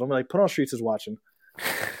of hoes. I'm like, put on Streets is watching.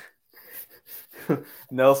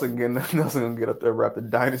 Nelson gonna get up there and rap the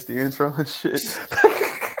Dynasty intro and shit.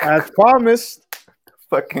 As promised.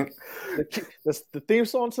 Fucking the theme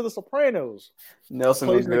song to The Sopranos. Nelson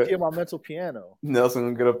plays the key on my mental piano. Nelson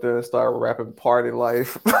gonna get up there and start rapping Party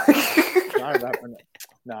Life. I ain't rapping that.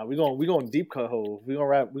 Nah, we going deep cut hole. We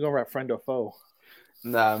gonna rap friend or foe.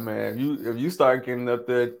 Nah, man. If you start getting up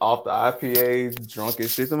there off the IPAs, drunk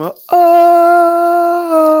as shit, I'm like,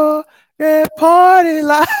 oh, yeah, Party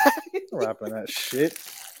Life. Rapping that shit.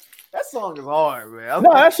 That song is hard, man.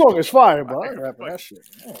 No, that song is fire, but I ain't rapping that shit.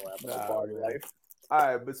 I don't rap that Party Life. All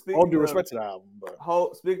right, but speaking all due respect to the album,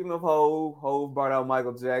 but speaking of Hov brought out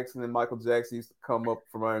Michael Jackson, and Michael Jackson used to come up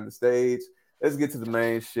from under the stage. Let's get to the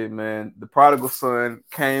main shit, man. The prodigal son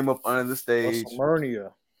came up under the stage.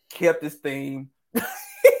 Smyrnia kept his theme,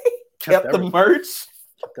 kept the merch,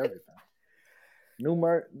 kept everything. New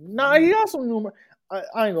merch. Nah, he got some new merch. I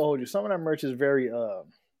ain't gonna hold you. Some of that merch is very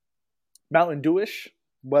Mountain Dew-ish,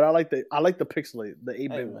 but I like the pixelate, the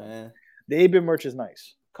 8-bit one. The 8-bit merch is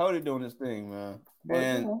nice. Cody doing his thing, man.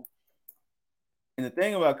 And the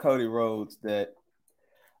thing about Cody Rhodes that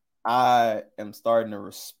I am starting to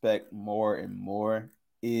respect more and more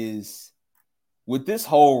is with this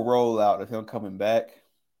whole rollout of him coming back,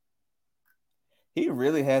 he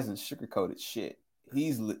really hasn't sugarcoated shit.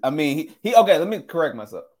 He okay, let me correct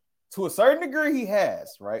myself. To a certain degree, he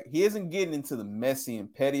has, right? He isn't getting into the messy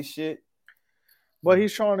and petty shit. But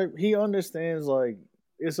he understands, like,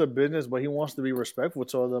 it's a business, but he wants to be respectful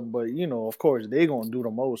to them. But, of course, they going to do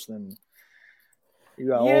the most. And you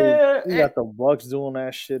got the Bucks doing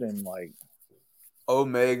that shit and, like,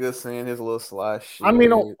 Omega saying his little sly shit. I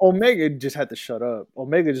mean, Omega just had to shut up.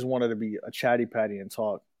 Omega just wanted to be a chatty patty and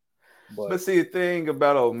talk. But see, the thing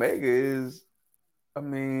about Omega is, I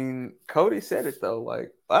mean, Cody said it, though.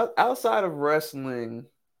 Like, outside of wrestling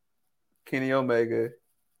Kenny Omega,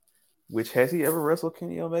 which has he ever wrestled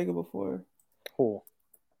Kenny Omega before? Cool.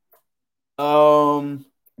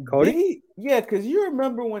 Cody? Yeah, because you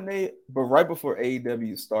remember when but right before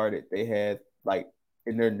AEW started, they had, like,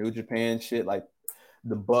 in their New Japan shit, like,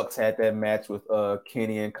 the Bucks had that match with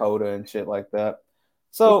Kenny and Kota and shit like that.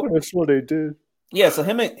 So that's what they did. Yeah, so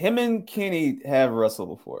him and Kenny have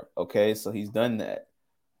wrestled before. Okay, so he's done that.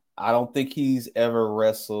 I don't think he's ever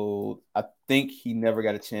wrestled. I think he never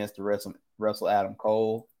got a chance to wrestle Adam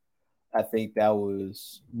Cole. I think that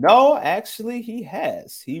was actually he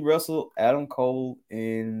has. He wrestled Adam Cole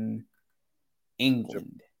in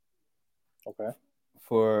England. Okay.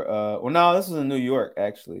 This was in New York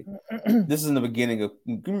actually. This is in the beginning of.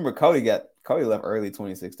 Remember, Cody left early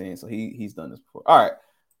 2016, so he's done this before. All right,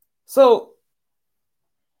 so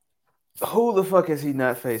who the fuck has he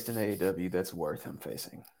not faced in AEW that's worth him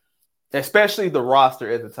facing? Especially the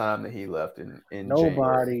roster at the time that he left in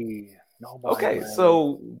Nobody. Okay, man.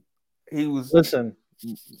 so he was. Listen,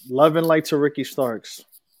 love and light to Ricky Starks.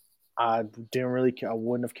 I didn't really care. I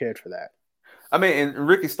wouldn't have cared for that. I mean, and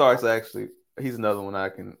Ricky Starks actually, he's another one I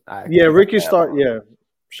can. Ricky Starks. Yeah,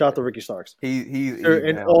 shout out to Ricky Starks. He's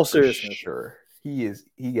in all seriousness, sure. He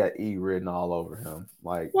got E written all over him.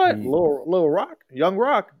 Like what? Little Rock, Young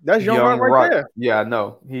Rock. That's Young Rock right there. Yeah, I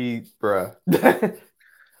know. Bruh.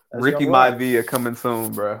 Ricky Maivia coming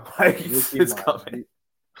soon, bro. Like it's coming.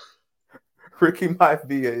 Ricky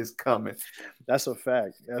Maivia is coming. That's a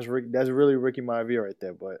fact. That's really Ricky Maivia right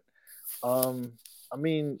there. But, I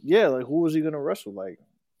mean, yeah, like who was he gonna wrestle? Like,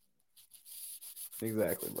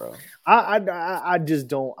 exactly, bro. I just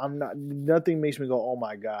don't. I'm not. Nothing makes me go, oh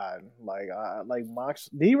my god. Like Mox.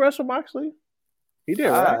 Did he wrestle Moxley? He did,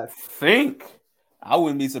 right? I think. I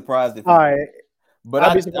wouldn't be surprised if. All right, but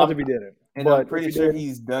I'd be surprised if he didn't. And I'm pretty sure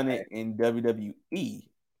he's done it in WWE.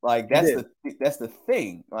 Like that's the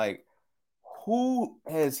thing. Like, who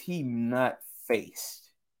has he not faced?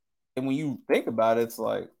 And when you think about it, it's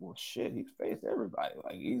like, well, shit, he's faced everybody.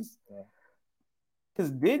 Like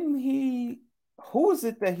because didn't he? Who is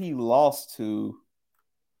it that he lost to?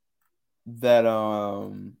 That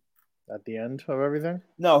at the end of everything?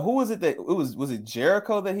 No, who was it that it was it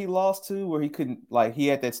Jericho that he lost to where he couldn't, like, he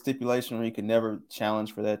had that stipulation where he could never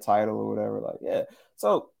challenge for that title or whatever. Like, yeah.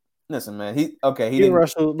 So listen, man, he didn't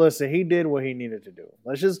wrestle. Listen, he did what he needed to do.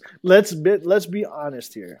 Let's be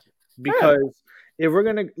honest here, because if we're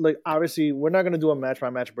gonna obviously we're not gonna do a match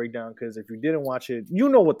by match breakdown because if you didn't watch it, you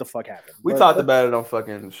know what the fuck happened. We talked about it on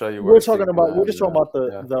fucking Show You. We're just talking about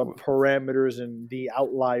the parameters and the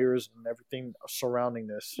outliers and everything surrounding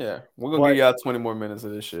this. Yeah, we're gonna give y'all 20 more minutes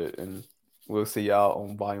of this shit, and we'll see y'all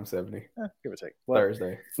on volume 70. Give or take.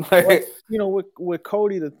 Thursday. But, with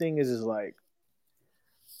Cody, the thing is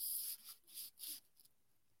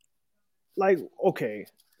okay,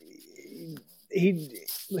 he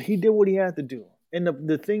did what he had to do. And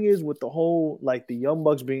the thing is with the whole the Young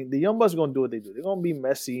Bucks are gonna do what they do. They're gonna be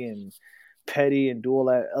messy and petty and do all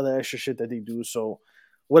that other extra shit that they do. So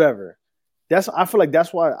whatever. I feel like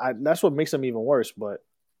that's what makes them even worse. But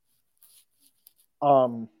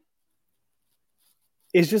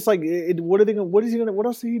it's just what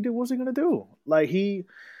else did he do? What's he gonna do?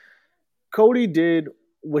 Cody did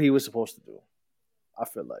what he was supposed to do. I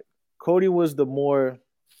feel like Cody was the more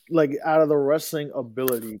out of the wrestling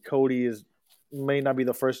ability. Cody may not be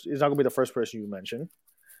the first. He's not gonna be the first person you mention,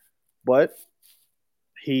 but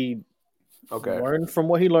he learned from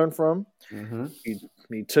what he learned from. Mm-hmm.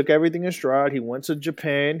 He took everything in stride. He went to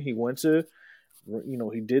Japan. He went to,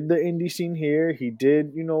 he did the indie scene here. He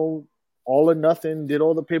did, All or Nothing. Did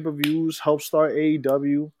all the pay-per-views. Helped start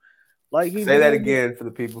AEW. Say that again for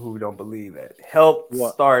the people who don't believe that. Helped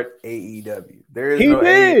start AEW. There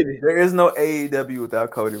is no AEW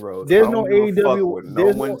without Cody Rhodes. There's no AEW.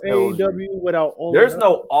 There's no AEW without All In. There's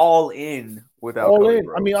no All In without Cody Rhodes.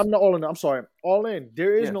 I mean, I'm not All In. I'm sorry. All In.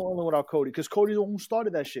 There is no All In without Cody because Cody's the one who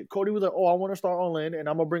started that shit. Cody was like, I want to start All In and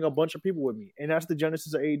I'm going to bring a bunch of people with me. And that's the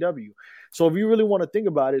genesis of AEW. So if you really want to think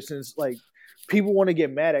about it, since people want to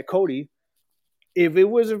get mad at Cody, if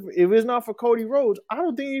it's not for Cody Rhodes, I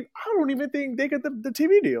don't even think they get the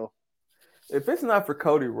TV deal. If it's not for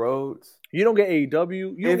Cody Rhodes, you don't get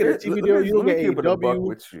AEW. You don't get a TV deal. You don't get AEW.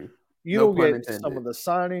 With you. You don't get some of the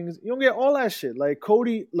signings. You don't get all that shit.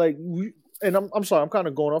 Cody, and I'm sorry, I'm kind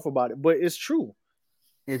of going off about it, but it's true.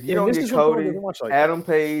 If you don't get Cody, Adam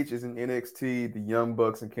Page is in NXT. The Young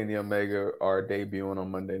Bucks and Kenny Omega are debuting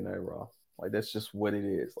on Monday Night Raw. That's just what it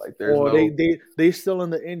is. They still in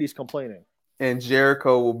the indies complaining. And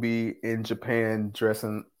Jericho will be in Japan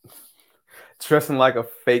dressing like a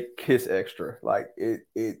fake Kiss extra. It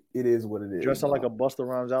is what it is. Dressing like a Busta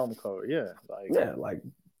Rhymes album cover. Yeah. You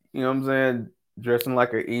know what I'm saying? Dressing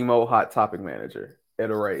like an emo Hot Topic manager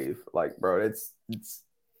at a rave. Bro, it's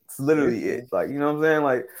literally it. You know what I'm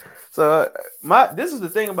saying? So this is the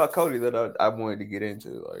thing about Cody that I wanted to get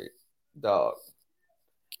into. Dog,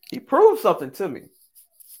 he proved something to me.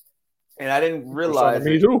 And I didn't realize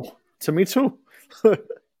To me too.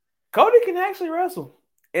 Cody can actually wrestle.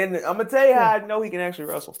 And I'm going to tell you how I know he can actually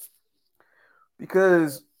wrestle.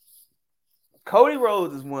 Because Cody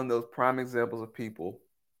Rhodes is one of those prime examples of people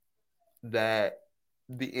that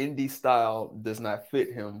the indie style does not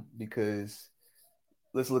fit him because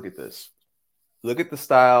let's look at this. Look at the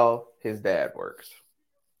style his dad works.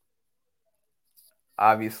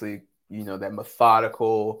 Obviously, that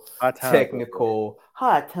methodical, technical,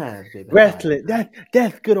 hard times, baby. Wrestling.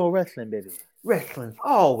 That's good old wrestling, baby. Wrestling's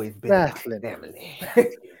always been wrestling. Family.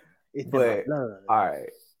 But all right.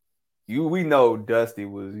 We know Dusty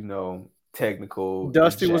was, technical.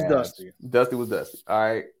 Dusty was Dusty. Dusty was Dusty. All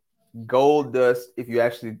right. Goldust, if you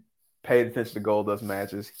actually paid attention to Goldust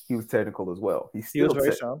matches, he was technical as well. He was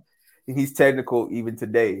very strong. And he's technical even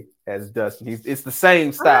today as Dusty. It's the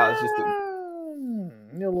same style. It's just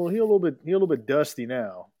he a little bit dusty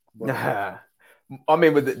now. I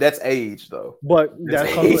mean, but that's age though. But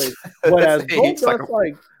that's age. But as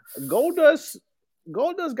Goldust,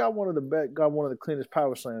 Goldust got one of the cleanest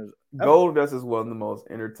power slams. Goldust is one of the most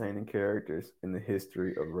entertaining characters in the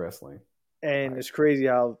history of wrestling. And it's crazy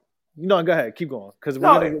how go ahead, keep going because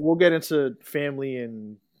we'll get into family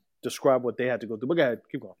and describe what they had to go through. But go ahead,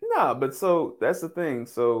 keep going. But so that's the thing.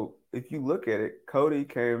 So if you look at it, Cody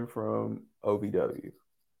came from OVW,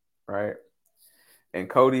 right? And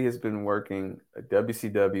Cody has been working a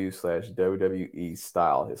WCW/WWE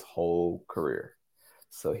style his whole career.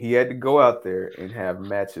 So he had to go out there and have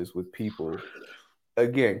matches with people.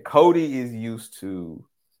 Again, Cody is used to,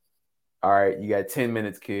 all right, you got 10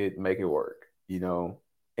 minutes, kid, make it work.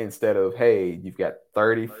 Instead of, hey, you've got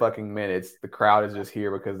 30 fucking minutes. The crowd is just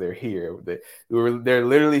here because they're here. They're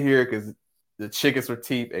literally here because the Chickens were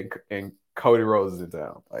cheap and Cody Rhodes is in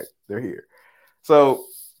town. They're here. So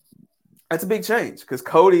that's a big change because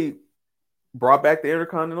Cody brought back the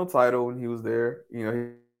Intercontinental title when he was there.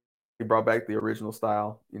 He brought back the original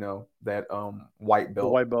style, that white belt. The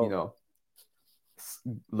white belt.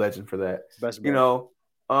 Legend for that. Best belt.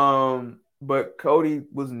 But Cody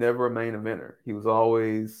was never a main eventer. He was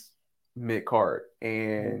always mid-card.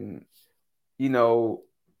 And, you know,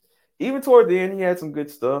 even toward the end, he had some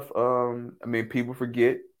good stuff. I mean, people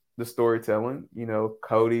forget the storytelling. You know,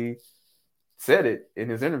 Cody said it in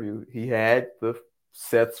his interview. He had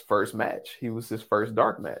Seth's first match. He was his first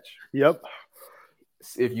dark match. Yep.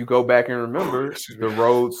 If you go back and remember the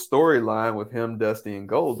Road storyline with him, Dusty, and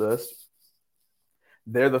Goldust,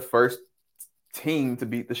 they're the first team to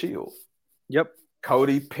beat the Shield. Yep.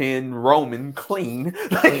 Cody pinned Roman clean.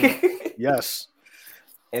 Yes.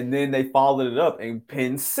 And then they followed it up and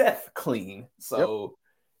pinned Seth clean. So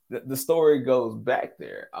the story goes back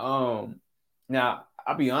there. Now,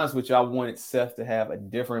 I'll be honest with you, I wanted Seth to have a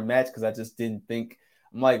different match because I just didn't think.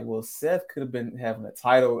 I'm like, well, Seth could have been having a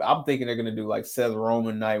title. I'm thinking they're going to do like Seth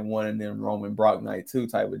Roman night 1 and then Roman Brock night 2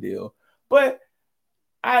 type of deal. But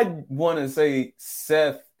I want to say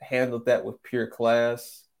Seth handled that with pure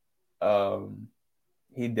class.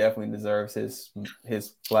 He definitely deserves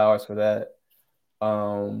his flowers for that.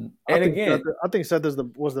 And again, I think Seth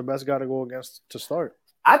was the best guy to go against to start.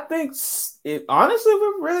 I think, honestly,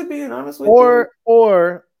 we're really being honest with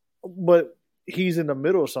you. But he's in the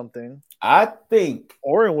middle of something. I think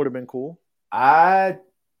Orton would have been cool. I'm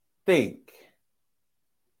getting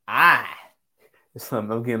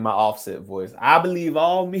my Offset voice. I believe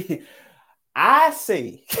all me. I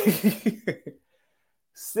say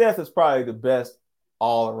Seth is probably the best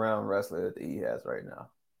all-around wrestler that he has right now.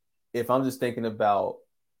 If I'm just thinking about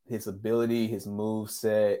his ability, his move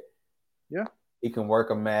set, he can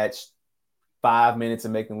work a match 5 minutes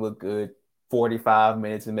and make him look good, 45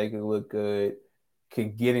 minutes and make it look good,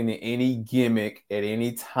 can get into any gimmick at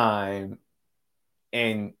any time,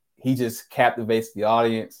 and he just captivates the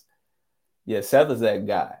audience. Yeah, Seth is that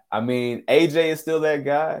guy. I mean, AJ is still that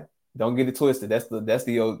guy. Don't get it twisted. That's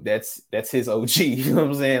his OG. You know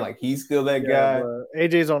what I'm saying? Like, he's still that guy.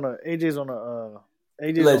 AJ's on a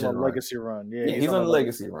legacy run. Yeah, he's on a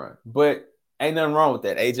legacy run. But ain't nothing wrong with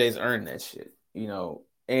that. AJ's earned that shit, you know.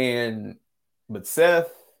 But Seth,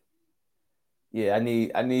 yeah, I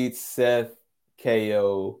need Seth,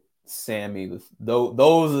 KO, Sammy.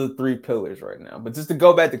 Those are the 3 pillars right now. But just to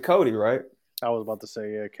go back to Cody, right? I was about to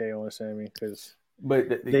say KO and Sammy because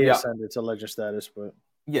they ascended to legend status, but.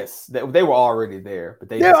 Yes, they were already there, but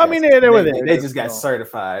they were there. They just got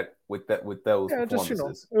certified with those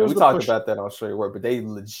performances. We talked about that on Show Your Work, but they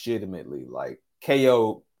legitimately, like,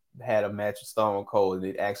 KO had a match with Stone Cold, and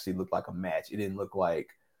it actually looked like a match. It didn't look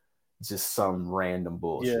like just some random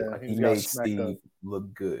bullshit. Yeah, like, he made Steve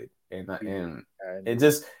look good, and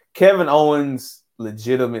just Kevin Owens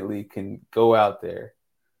legitimately can go out there.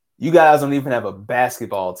 You guys don't even have a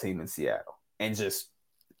basketball team in Seattle and just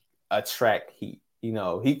attract heat. You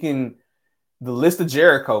know, he can, the List of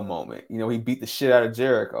Jericho moment, you know, he beat the shit out of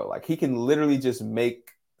Jericho. Like, he can literally just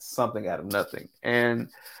make something out of nothing.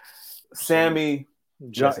 And Sammy,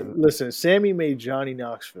 Sammy made Johnny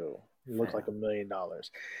Knoxville look like $1 million.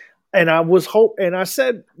 And I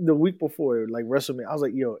said the week before, like WrestleMania, I was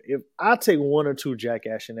like, yo, if I take 1 or 2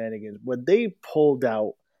 jackass shenanigans, but they pulled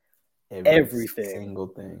out everything, single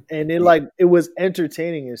thing, and it was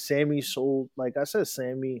entertaining. And Sammy sold, like I said,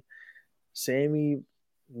 Sammy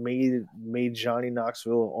made Johnny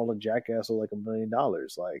Knoxville on a jackass of like $1 million.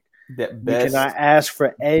 Like, that best, you cannot ask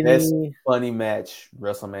for any best funny match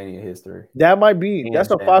WrestleMania history. That might be.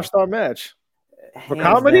 That's a 5-star match for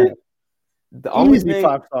comedy. Down. The only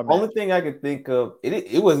thing I could think of,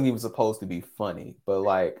 it wasn't even supposed to be funny, but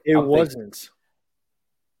like it wasn't.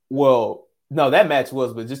 Well, no, that match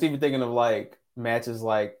was, but just even thinking of like matches,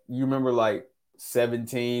 like you remember like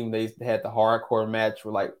 17, they had the hardcore match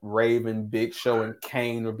where like Raven, Big Show, and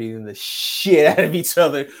Kane were beating the shit out of each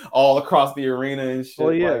other all across the arena and shit.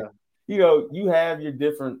 Well, yeah. Like, you know, you have your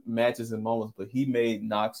different matches and moments, but he made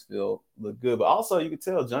Knoxville look good. But also, you could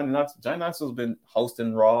tell Johnny Knoxville's been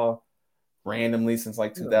hosting Raw randomly since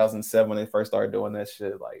like 2007 when they first started doing that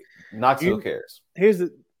shit. Like, Knoxville cares.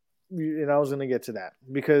 And I was gonna get to that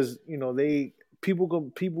because, you know, people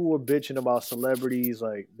were bitching about celebrities,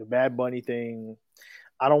 like the Bad Bunny thing.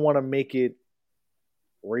 I don't want to make it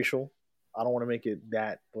racial. I don't want to make it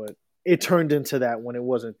that, but it turned into that when it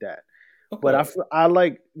wasn't that. Okay. But I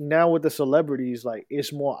like now with the celebrities, like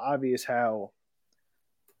it's more obvious how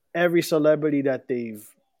every celebrity that they've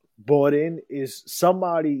brought in is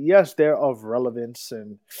somebody. Yes, they're of relevance,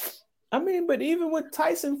 and I mean, but even with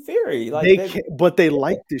Tyson Fury, like they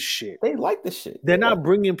like this shit. They like this shit. They're not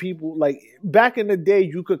bringing people like back in the day.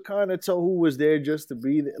 You could kind of tell who was there just to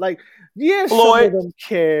be there. Like, yeah, Floyd. Some of them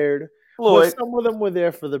cared, but some of them were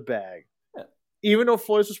there for the bag. Yeah. Even though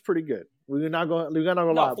Floyd's was pretty good, we're not going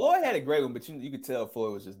to lie. Floyd had a great one, but you could tell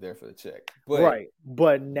Floyd was just there for the check. But, right,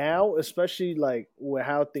 but now, especially like with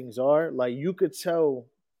how things are, like you could tell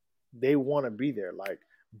they want to be there. Like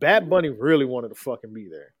Bad Bunny really wanted to fucking be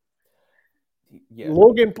there. Yeah.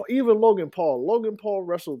 Even Logan Paul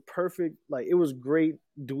wrestled perfect. Like it was great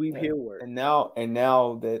dweeb heel work. And now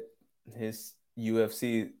that his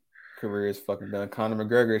UFC career is fucking done, Conor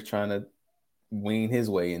McGregor is trying to wean his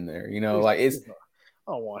way in there. You know, like it's.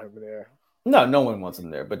 I don't want him there. No one wants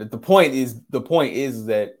him there. But the point is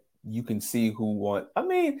that you can see who want. I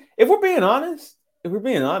mean, if we're being honest,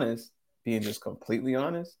 being just completely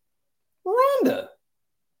honest, Ronda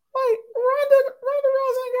Rousey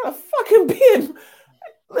ain't got a fucking pin.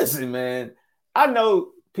 Listen, man, I know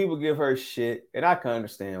people give her shit, and I can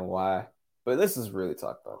understand why. But let's just really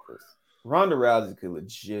talk about this. Ronda Rousey could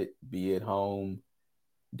legit be at home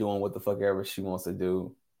doing what the fuck ever she wants to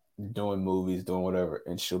do, doing movies, doing whatever,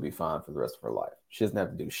 and she'll be fine for the rest of her life. She doesn't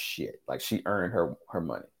have to do shit. Like she earned her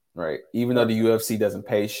money, right? Even though the UFC doesn't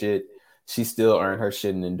pay shit, she still earned her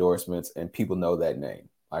shit in endorsements, and people know that name.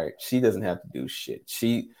 Right? She doesn't have to do shit.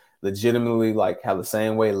 She legitimately like have the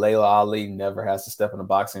same way Layla Ali never has to step in a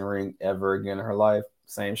boxing ring ever again in her life.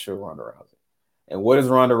 Same shit with Ronda Rousey. And what is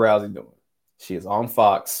Ronda Rousey doing? She is on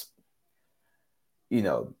Fox, you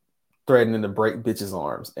know, threatening to break bitches'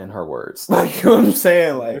 arms, in her words. Like, you know what I'm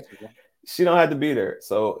saying? Like, she don't have to be there.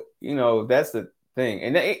 So, you know, that's the thing.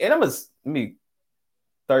 And I'm going to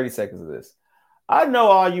 30 seconds of this. I know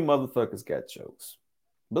all you motherfuckers got jokes.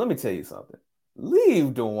 But let me tell you something.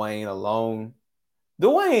 Leave Dwayne alone.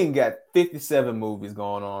 Dwayne got 57 movies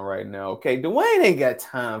going on right now, okay? Dwayne ain't got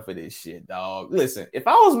time for this shit, dog. Listen, if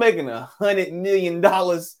I was making $100 million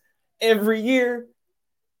every year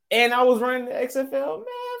and I was running the XFL, man,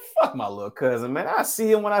 fuck my little cousin, man. I see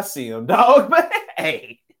him when I see him, dog. Man,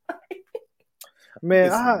 hey.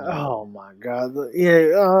 Man, oh my God.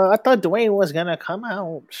 Yeah, I thought Dwayne was going to come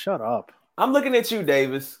out. Shut up. I'm looking at you,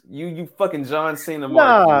 Davis. You fucking John Cena.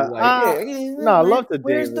 I love the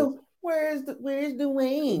Davis. Where's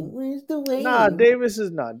Dwayne? Where's Dwayne? Nah, Davis is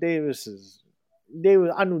not. Davis.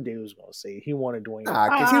 I knew Davis was gonna say he wanted Dwayne.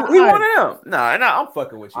 Because he wanted him. Nah, I'm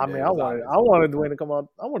fucking with you. I mean, I wanted Dwayne to come out.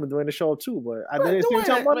 I wanted Dwayne to show up too, but I didn't see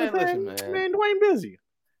talking about the thing. Man, Dwayne busy.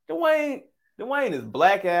 Dwayne is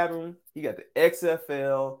Black Adam. He got the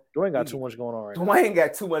XFL. Dwayne got too much going on right now. Dwayne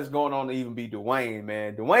got too much going on to even be Dwayne,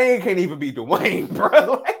 man. Dwayne can't even be Dwayne,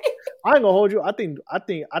 bro. I ain't gonna hold you. I think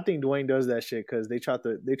Dwayne does that shit because they tried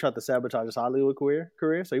to sabotage his Hollywood career.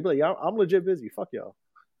 So he be like, "Yeah, I'm legit busy. Fuck y'all.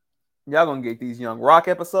 Y'all gonna get these Young Rock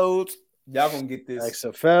episodes. Y'all gonna get this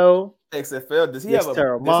XFL. Does he have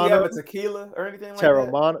a tequila or anything like that?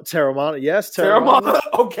 Terramana. Yes, Terramana.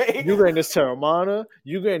 Okay. You getting this Terramana.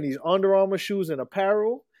 You getting these Under Armour shoes and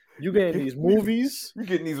apparel. You getting these movies. You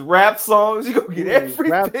getting these rap songs. You gonna get everything.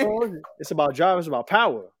 Rap songs. It's about drive. It's about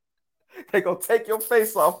power. They gonna take your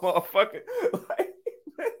face off, motherfucker. Like,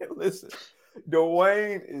 man, listen,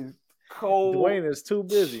 Dwayne is cold. Dwayne is too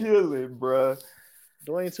busy. Chilling, bro.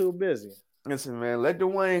 Dwayne too busy. Listen, man, let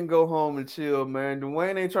Dwayne go home and chill, man.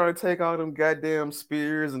 Dwayne ain't trying to take all them goddamn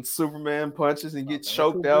spears and Superman punches and get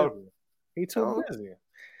choked out. He too busy.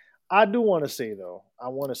 I do want to say, though,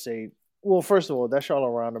 well, first of all, that Charlotte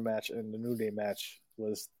Ronda match and the New Day match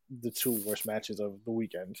was the two worst matches of the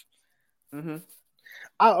weekend. Mm-hmm.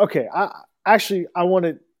 I just want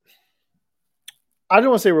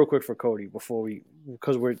to say real quick for Cody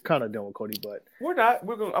because we're kind of done with Cody, but we're not. I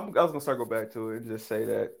was gonna circle back to it and just say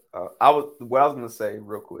that what I was gonna say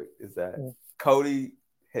real quick is that Cody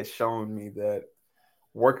has shown me that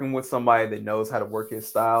working with somebody that knows how to work his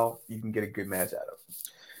style, you can get a good match out of him.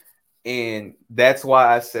 And that's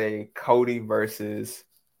why I say Cody versus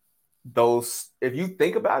those. If you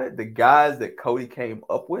think about it, the guys that Cody came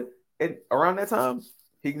up with around that time,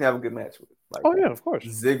 he can have a good match with. Like, oh yeah, of course.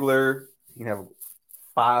 Ziggler, he can have a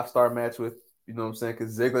 5-star match with. You know what I'm saying?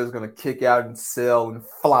 Because Ziggler is gonna kick out and sell and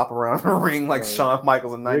flop around the ring like Shawn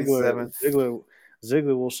Michaels in '97.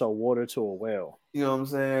 Ziggler will sell water to a whale. You know what I'm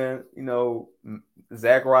saying? You know,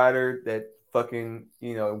 Zack Ryder, that fucking,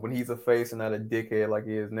 you know, when he's a face and not a dickhead like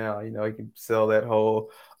he is now, you know, he can sell that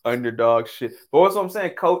whole underdog shit. But what's what I'm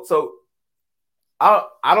saying, Coach? So I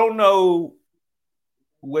don't know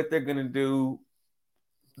what they're gonna do.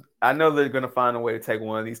 I know they're gonna find a way to take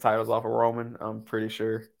one of these titles off of Roman. I'm pretty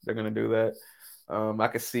sure they're gonna do that. I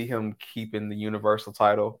could see him keeping the Universal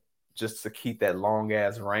title just to keep that long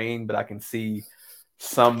ass reign, but I can see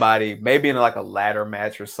somebody maybe in like a ladder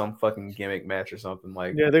match or some fucking gimmick match or something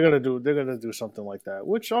like. Yeah, they're gonna do something like that,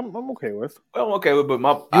 which I'm okay with. Well, I'm okay with, but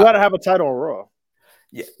you gotta have a title on Raw.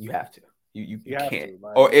 Yeah, you have to. You can't. To,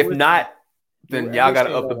 or if not, then y'all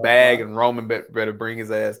gotta up the bag and Roman better bring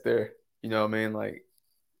his ass there. You know what I mean? Like,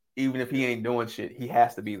 even if he ain't doing shit, he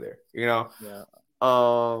has to be there. You know? Yeah.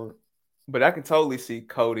 But I can totally see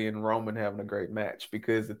Cody and Roman having a great match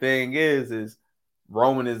because the thing is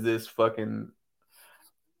Roman is this fucking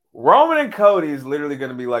Roman and Cody is literally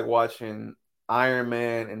going to be like watching Iron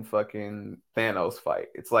Man and fucking Thanos fight.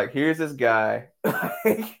 It's like, here's this guy,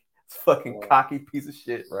 it's fucking cocky piece of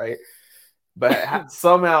shit, right? But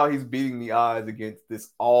somehow he's beating the odds against this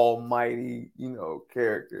almighty,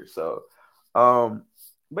 character. So,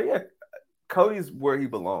 but yeah, Cody's where he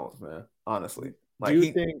belongs, man. Honestly, like, do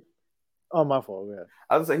you think? Oh, my fault. Yeah,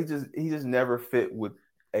 I would say he just never fit with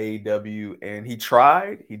AEW, and he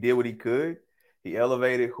tried. He did what he could. He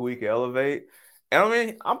elevated who he could elevate. And I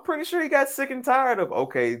mean, I'm pretty sure he got sick and tired of,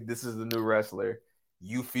 okay, this is the new wrestler.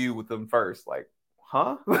 You feud with them first. Like,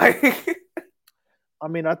 huh? Like, I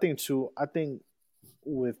mean, I think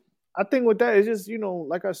with that, it's just,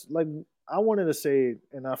 I wanted to say,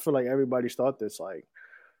 and I feel like everybody's thought this, like,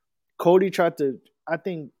 Cody tried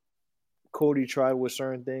with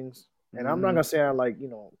certain things. And I'm not going to say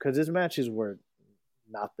because his matches were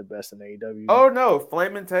not the best in AEW. Oh no,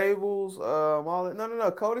 flaming tables, all that.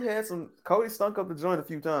 No. Cody stunk up the joint a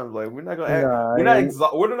few times. Like, we're not gonna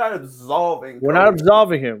we're not absolving. We're not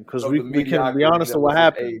absolving him because we can be honest with what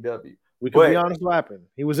happened. AEW. We can be honest with what happened.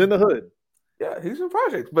 He was in the hood. Yeah, he's in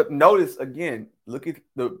projects. But notice again, look at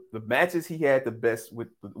the matches he had the best with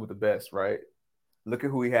the best, right? Look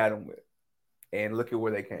at who he had them with, and look at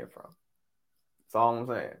where they came from. That's all I'm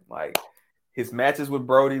saying. Like, his matches with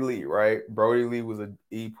Brody Lee, right? Brody Lee was an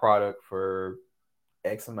E product for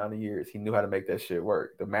X amount of years. He knew how to make that shit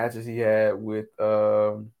work. The matches he had with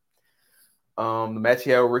the match he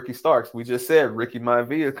had with Ricky Starks, we just said Ricky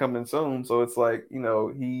Maivia coming soon. So it's like,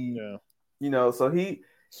 so he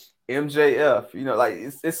MJF, like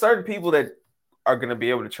it's certain people that are gonna be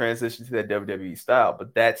able to transition to that WWE style.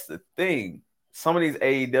 But that's the thing. Some of these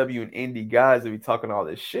AEW and indie guys that be talking all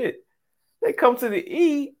this shit, they come to the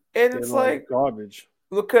E. And it's like garbage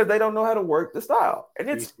because they don't know how to work the style. And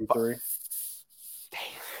it's damn.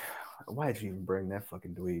 Why did you even bring that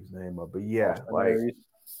fucking dweeb's name up? But yeah, like you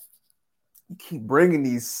keep bringing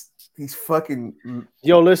these fucking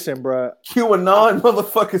listen, bro, QAnon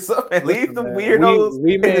motherfuckers up and leave them weirdos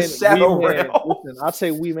in the shadow realm. Listen, I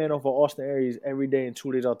say we man over Austin Aries every day and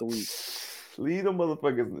 2 days out the week. Leave them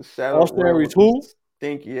motherfuckers in the shadow. Austin Aries who?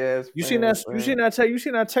 Stinky ass. You seen that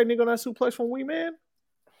technique on that suplex from Wee Man?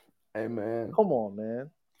 Hey man, come on, man!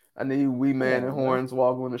 I need Wee Man and Horns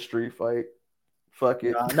walking in the street fight. Fuck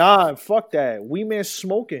it, nah, fuck that. Wee Man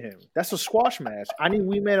smoking him. That's a squash match. I need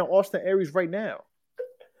Wee Man and Austin Aries right now.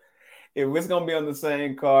 If it's gonna be on the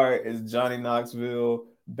same card as Johnny Knoxville,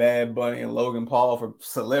 Bad Bunny, and Logan Paul for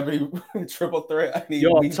celebrity triple threat, I need.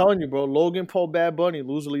 I'm telling you, bro. Logan Paul, Bad Bunny,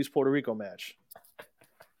 loser leaves Puerto Rico match.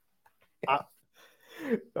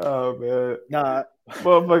 Oh man, nah,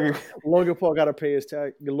 motherfucker. Logan Paul got to pay his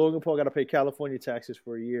tax. Logan Paul got to pay California taxes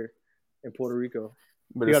for a year in Puerto Rico.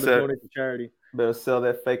 He got to donate to charity. Better sell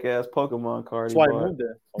that fake ass Pokemon card. That's why he moved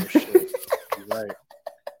there. Oh shit, you're right.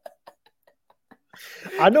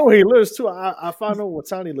 I know where he lives too. I found out what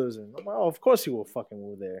town he lives in. I'm like, oh, of course he will fucking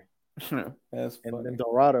move there. That's funny. And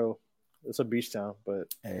Dorado, it's a beach town,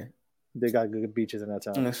 but hey, they got good beaches in that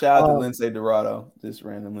town. And shout out to Lindsay Dorado, just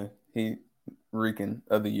randomly. He Rican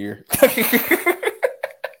of the year.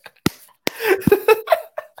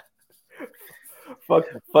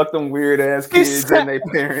 fuck them weird ass kids and their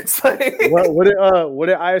parents. what did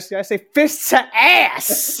ISCI say? Fist to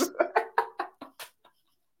ass.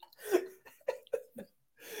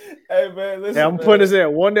 Hey man, listen. Yeah, I'm putting this there.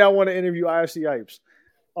 One day I want to interview ISC Ipes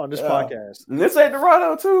on this podcast. This ain't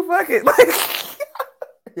Dorado too. Fuck it. Like,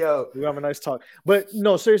 yo, we have a nice talk. But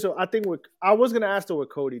no, seriously, I think I was gonna ask though with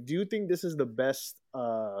Cody. Do you think this is the best?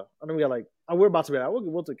 I know we got we're about to be out.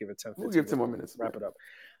 We'll give it 10. We'll give 10 more minutes. Wrap it up.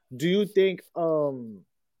 Do you think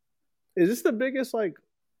is this the biggest I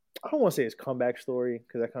don't want to say it's comeback story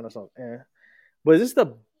because that kind of sounds but is this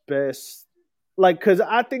the best? Because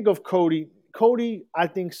I think of Cody. Cody, I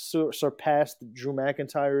think, surpassed Drew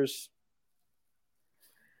McIntyre's.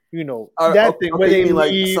 That thing where they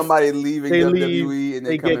leave, somebody leaving WWE and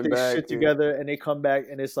they get their shit together and they come back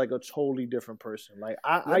and it's like a totally different person. Like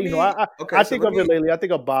I think of it lately. I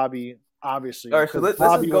think of Bobby, obviously. All right, so let's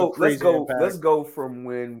go from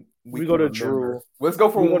when we go to Drew. Let's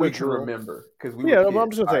go from when we can remember because I'm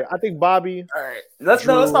just gonna say I think Bobby. All right, let's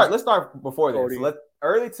start before this. So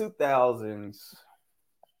early 2000s.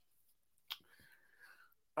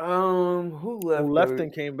 Who left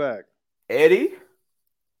and came back? Eddie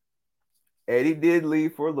did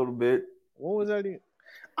leave for a little bit. What was Eddie?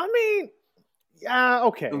 I mean, yeah,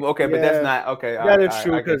 okay. Okay, but that's not okay. That is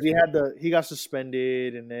true because he got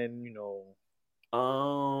suspended and then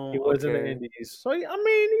He was in the Indies. So, I mean,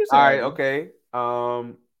 you all right, okay.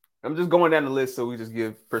 I'm just going down the list so we just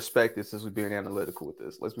give perspective since we're being analytical with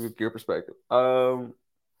this. Let's give your perspective. No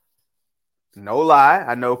lie,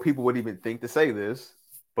 I know people wouldn't even think to say this,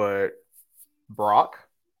 but Brock.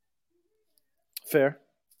 Fair.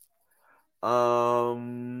 Because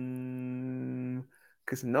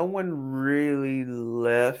no one really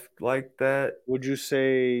left like that. Would you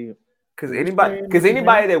say? Because anybody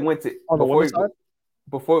that went to on the women's side.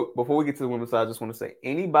 Before we get to the women's side, I just want to say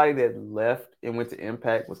anybody that left and went to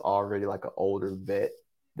Impact was already like an older vet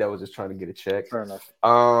that was just trying to get a check. Fair enough.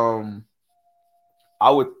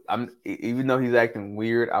 Even though he's acting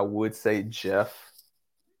weird, I would say Jeff.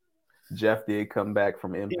 Jeff did come back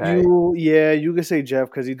from Impact. You could say Jeff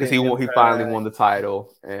because he finally won the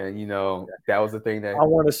title, and that was the thing that I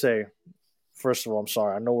want to say. First of all, I'm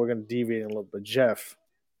sorry. I know we're gonna deviate a little, but Jeff,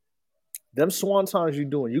 them swantons you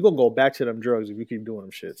doing, you're gonna go back to them drugs if you keep doing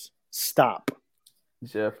them shits. Stop.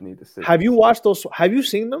 Jeff need to sit. Have you watched those? Have you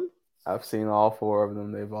seen them? I've seen all 4 of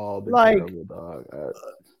them. They've all been terrible, dog.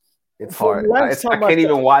 It's hard. I can't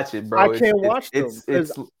even watch it, bro. I can't watch them.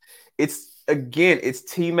 It's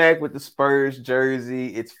T-Mac with the Spurs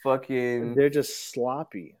jersey. It's fucking. They're just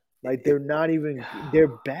sloppy. Like they're not even.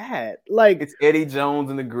 They're bad. Like it's Eddie Jones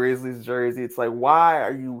in the Grizzlies jersey. It's like, why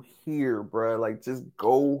are you here, bro? Like, just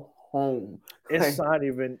go home. It's not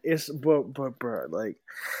even. It's bro. Like,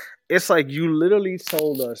 it's like you literally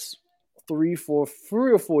told us 3 or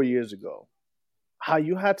 4 years ago how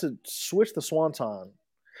you had to switch the swanton.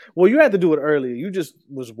 Well, you had to do it earlier. You just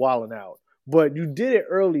was wilding out. But you did it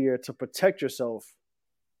earlier to protect yourself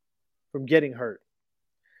from getting hurt.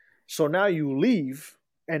 So now you leave,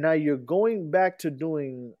 and now you're going back to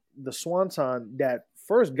doing the swanton that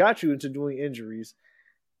first got you into doing injuries,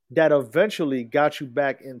 that eventually got you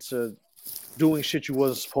back into doing shit you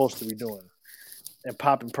wasn't supposed to be doing and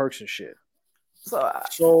popping perks and shit. I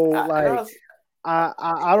don't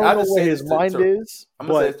know where his mind is. I'm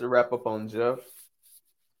going to say to wrap up on Jeff.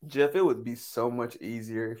 Jeff, it would be so much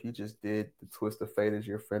easier if you just did the Twist of Fate as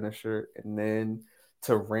your finisher and then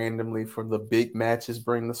to randomly for the big matches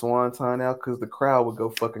bring the Swanton out because the crowd would go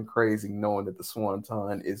fucking crazy knowing that the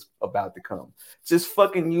Swanton is about to come. Just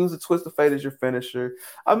fucking use the Twist of Fate as your finisher.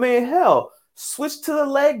 I mean, hell, switch to the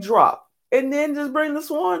leg drop and then just bring the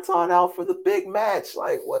Swanton out for the big match.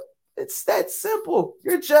 Like, what? It's that simple.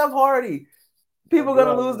 You're Jeff Hardy. People are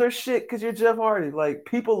going to lose their shit because you're Jeff Hardy. Like,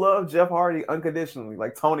 people love Jeff Hardy unconditionally,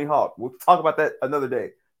 like Tony Hawk. We'll talk about that another day.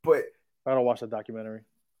 But I don't watch the documentary.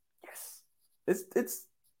 Yes. It's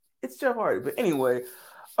Jeff Hardy. But anyway,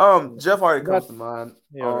 Jeff Hardy comes to mind.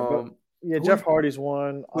 Jeff Hardy's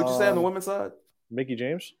one. Who'd you say on the women's side? Mickie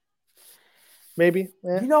James? Maybe.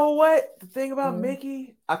 You know what? The thing about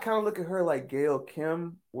Mickie, I kind of look at her like Gail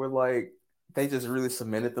Kim, where like they just really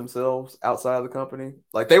cemented themselves outside of the company.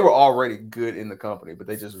 Like they were already good in the company, but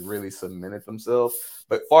they just really cemented themselves.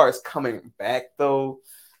 But as far as coming back though,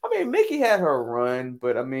 I mean, Mickie had her run,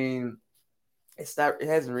 but I mean, it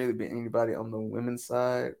hasn't really been anybody on the women's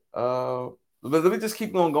side. But let me just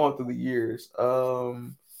keep going through the years.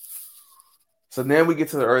 So then we get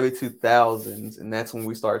to the early 2000s, and that's when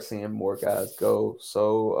we start seeing more guys go.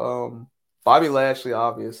 So Bobby Lashley,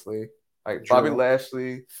 obviously, like Bobby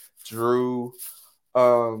Lashley, Drew.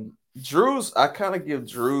 I kind of give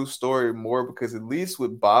Drew's story more because at least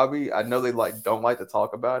with Bobby, I know they don't like to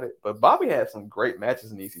talk about it, but Bobby had some great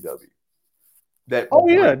matches in ECW.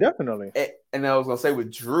 Definitely. And I was gonna say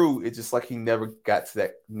with Drew, it's just like he never got to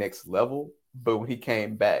that next level, but when he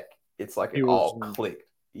came back, it's like it all clicked.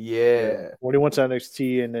 Yeah. When he went to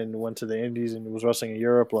NXT and then went to the Indies and was wrestling in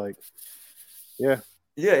Europe, because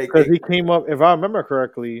he came up. If I remember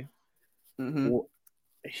correctly,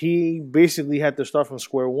 he basically had to start from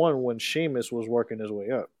square one when Sheamus was working his way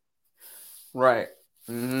up. Right.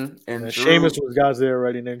 Mm-hmm. And Sheamus was there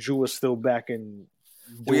already, and then Drew was still back in.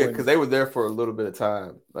 Because they were there for a little bit of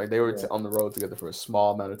time. Like they were on the road together for a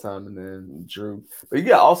small amount of time, and then Drew.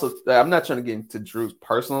 But also, I'm not trying to get into Drew's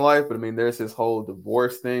personal life, but I mean, there's his whole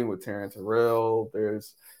divorce thing with Taryn Terrell.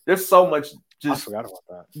 There's so much. I forgot about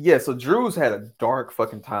that. Yeah, so Drew's had a dark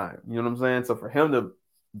fucking time. You know what I'm saying? So for him to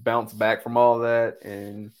bounce back from all that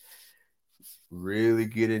and really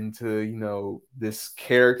get into this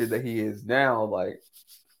character that he is now, like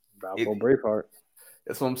Braveheart.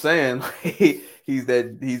 That's what I'm saying. He's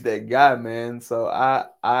that guy, man. So I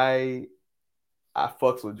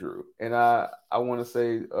fucks with Drew, and I want to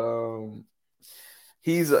say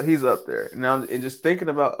he's up there now. And just thinking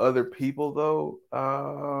about other people though,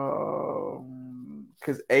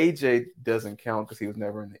 because AJ doesn't count because he was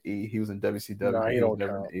never in the E. He was in WCW. No, he was don't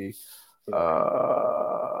never count. in the E.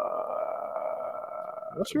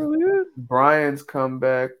 That's really it. Brian's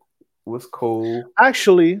comeback was cool.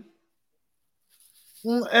 Actually,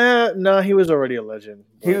 no, he was already a legend.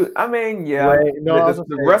 Yeah. Ray, no, the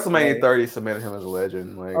WrestleMania 30 cemented him as a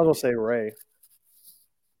legend. Like, I was gonna say Ray.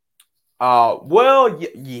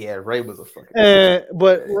 Yeah, Ray was a fucking.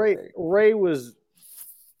 But Ray was.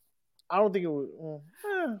 I don't think it was.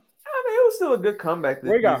 It was still a good comeback.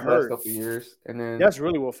 Ray got hurt last couple of years, and then that's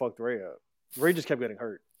really what fucked Ray up. Ray just kept getting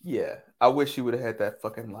hurt. Yeah, I wish he would have had that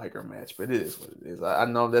fucking Liger match, but it is what it is. I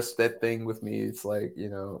know that's that thing with me. It's like,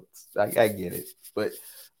 I get it, but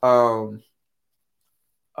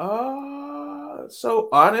so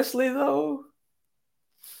honestly though,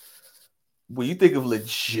 when you think of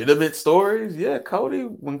legitimate stories, yeah,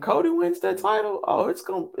 when Cody wins that title,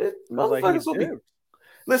 motherfuckers will be.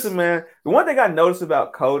 Listen, man, the one thing I noticed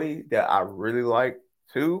about Cody that I really like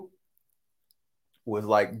too was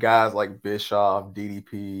like guys like Bischoff,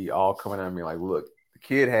 DDP, all coming at me like, look, the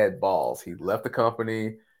kid had balls. He left the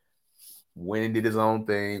company, went and did his own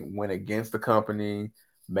thing, went against the company,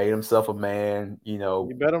 made himself a man, He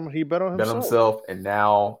bet on himself. And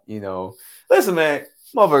now, listen, man,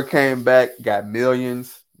 motherfucker came back, got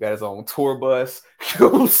millions, got his own tour bus. You know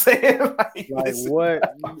what I'm saying? Like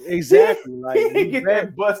what? Exactly. Like he didn't get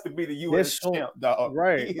that bus to be the U.S. champ, dog.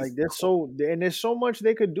 Right. Like there's so much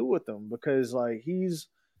they could do with him because like he's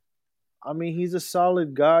a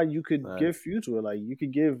solid guy. You could give future. Like you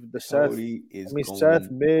could give the Seth,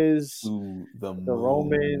 Miz, the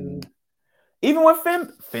Roman, even with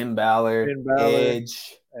Finn Balor,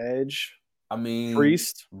 Edge.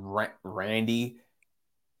 Priest, Randy.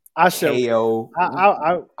 I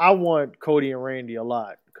want Cody and Randy a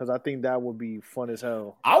lot because I think that would be fun as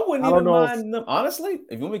hell. I wouldn't even mind them. Honestly,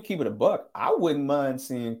 if you want me to keep it a buck, I wouldn't mind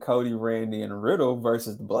seeing Cody, Randy, and Riddle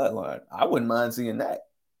versus the Bloodline. I wouldn't mind seeing that.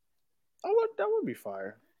 That would be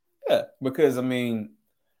fire. Yeah, because I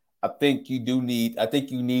think you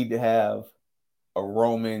need to have a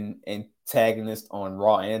Roman antagonist on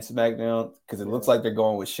Raw and SmackDown because it looks like they're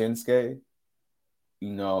going with Shinsuke.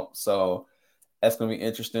 So that's gonna be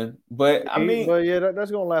interesting. But that's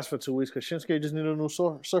gonna last for 2 weeks because Shinsuke just needed a new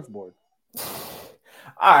surfboard.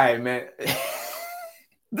 All right, man.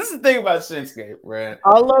 This is the thing about Shinsuke, man.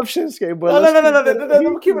 I love Shinsuke, but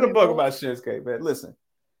I'm keeping a buck about Shinsuke, man. Listen,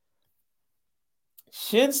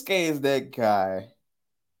 Shinsuke is that guy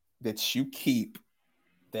that you keep.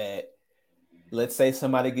 That let's say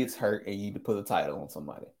somebody gets hurt and you need to put a title on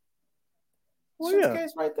somebody.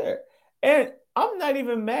 Shinsuke's right there, and I'm not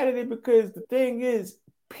even mad at it because the thing is,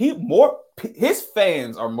 his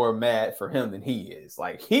fans are more mad for him than he is.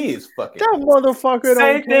 Like he is fucking that motherfucker.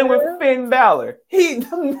 Same thing with Finn Balor. The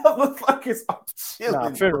motherfuckers are chilling.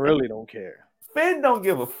 Nah, Finn really don't care. Finn don't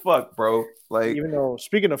give a fuck, bro. Like even though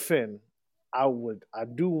speaking of Finn, I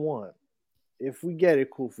do want if we get it,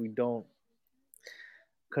 cool. If we don't,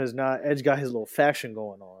 because now Edge got his little faction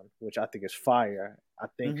going on, which I think is fire. I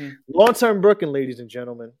think long-term booking, ladies and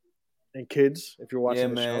gentlemen. And kids, if you're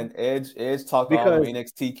watching the show. Edge talked to all the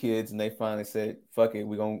NXT kids, and they finally said, "Fuck it,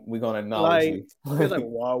 we're gonna acknowledge you." It's like,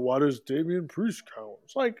 why does Damian Priest count?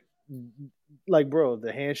 It's like, bro,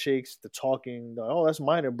 the handshakes, the talking, that's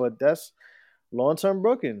minor, but that's long-term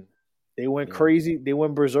booking. They went crazy. They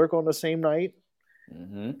went berserk on the same night.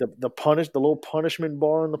 Mm-hmm. The little punishment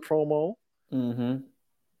bar in the promo. Mm-hmm.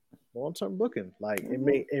 Long-term booking, like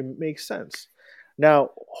it makes sense.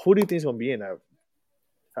 Now, who do you think is gonna be in that?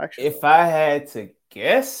 Faction. If I had to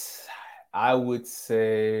guess, I would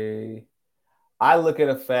say I look at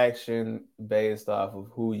a faction based off of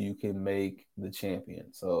who you can make the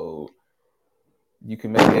champion. So you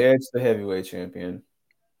can make Edge the heavyweight champion.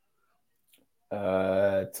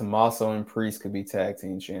 Tommaso and Priest could be tag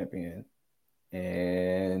team champion.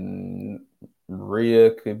 And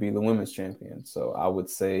Rhea could be the women's champion. So I would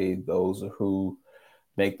say those are who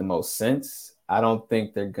make the most sense. I don't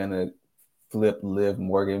think they're going to flip Liv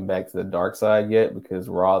Morgan back to the dark side yet because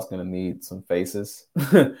Raw's going to need some faces.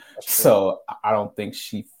 So I don't think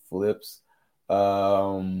she flips.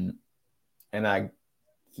 And the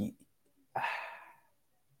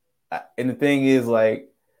thing is,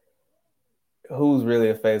 like, who's really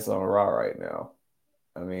a face on Raw right now?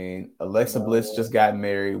 I mean, Alexa Bliss just got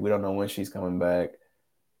married. We don't know when she's coming back.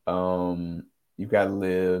 You got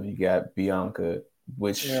Liv, you got Bianca.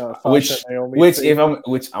 If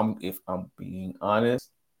I'm being honest,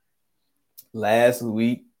 last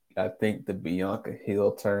week I think the Bianca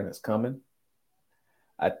heel turn is coming.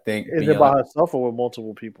 I think is it by herself or with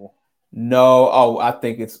multiple people? No, I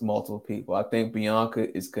think it's multiple people. I think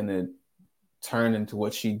Bianca is gonna turn into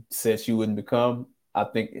what she said she wouldn't become. I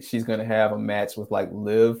think she's gonna have a match with like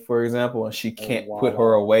Liv, for example, and she can't put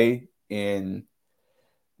her away in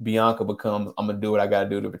Bianca becomes, I'm gonna do what I gotta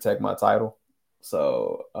do to protect my title.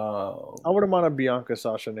 So I wouldn't mind a Bianca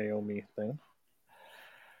Sasha Naomi thing.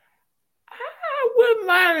 I wouldn't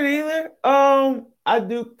mind it either. I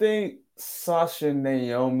do think Sasha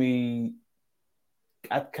Naomi,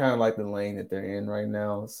 I kind of like the lane that they're in right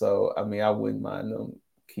now. So I mean, I wouldn't mind them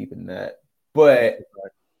keeping that. But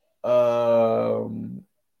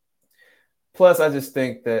plus, I just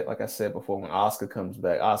think that, like I said before, when Asuka comes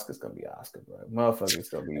back, Asuka's gonna be Asuka, bro. Motherfucker's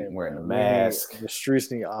gonna be wearing a mask. The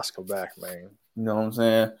streets need Asuka back, man. You know what I'm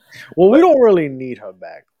saying? Well, we don't really need her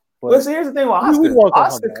back. But here's the thing with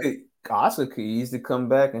Asuka. Asuka could easily come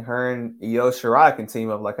back, and her and Io Shirai can team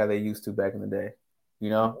up like how they used to back in the day. You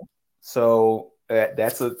know, so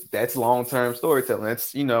that's long-term storytelling.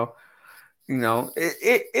 That's But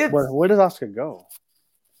where does Asuka go?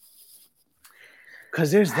 Because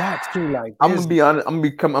there's that too. Like, I'm gonna be honest. I'm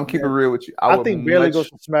keeping it real with you. I think Bayley goes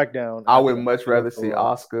to SmackDown. I would much rather see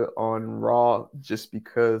Asuka on Raw, just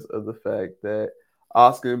because of the fact that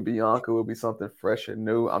Asuka and Bianca will be something fresh and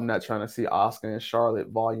new. I'm not trying to see Asuka and Charlotte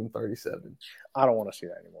Volume 37. I don't want to see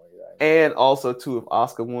that anymore either. And also, too, if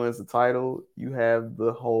Asuka wins the title, you have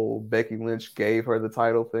the whole Becky Lynch gave her the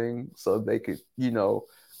title thing, so they could,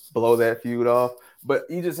 blow that feud off. But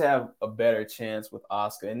you just have a better chance with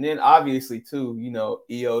Asuka. And then obviously, too,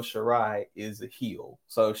 Io Shirai is a heel.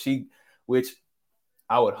 So which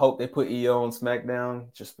I would hope they put Io on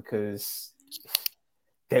SmackDown, just because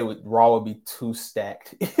Raw would be too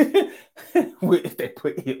stacked if they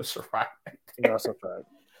put Io Shirai. That's a fact.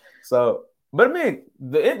 So, but I mean,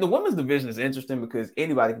 the women's division is interesting because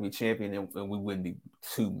anybody can be champion and we wouldn't be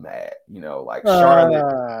too mad. Like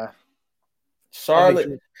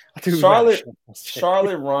Charlotte,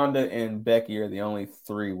 Ronda, and Becky are the only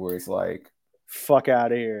three where it's like, fuck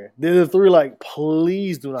out of here. They're the three, like,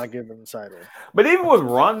 please do not give them the title. But even with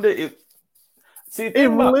Ronda, if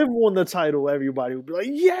Liv won the title, everybody would be like,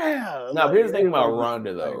 yeah. Now, here's the thing about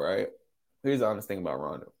Ronda, though, right? Here's the honest thing about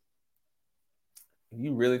Ronda. If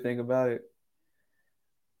you really think about it,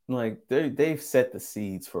 like, they've set the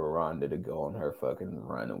seeds for Ronda to go on her fucking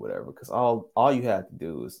run or whatever. Because all you have to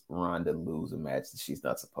do is Ronda lose a match that she's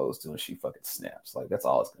not supposed to, and she fucking snaps. Like, that's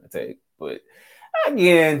all it's gonna take. But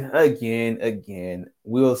again,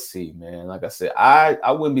 we'll see, man. Like I said,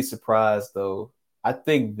 I wouldn't be surprised though. I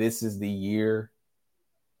think this is the year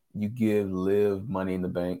you give Liv Money in the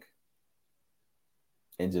Bank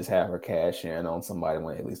and just have her cash in on somebody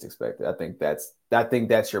when they least expect it. I think that's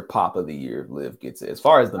your pop of the year if Liv gets it. As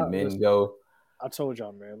far as the men go, I told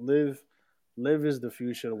y'all, man, Liv is the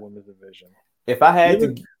future of the women's division. If I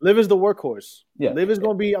had Liv is the workhorse. Yeah. Liv is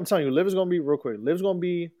gonna be, I'm telling you, Liv is gonna be real quick. Liv's gonna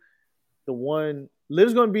be the one,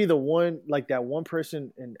 like that one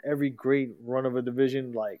person in every great run of a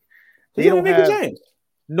division. Like, they don't have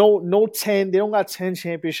no 10, they don't got 10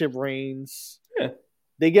 championship reigns. Yeah.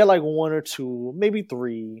 They get like 1 or 2, maybe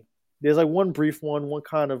 3. There's like one brief one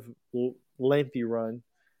kind of lengthy run.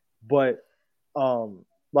 But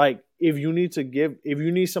like, if you need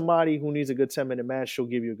somebody who needs a good 10-minute match, she'll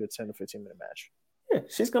give you a good 10 to 15-minute match. Yeah,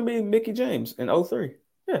 she's gonna be Mickie James in 03.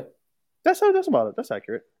 Yeah. That's about it. That's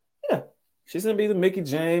accurate. Yeah. She's gonna be the Mickie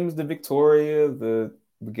James, the Victoria, the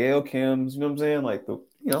Gail Kims, you know what I'm saying? Like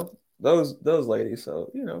those ladies.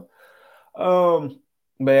 So,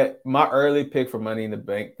 but my early pick for Money in the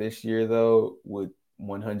Bank this year, though, would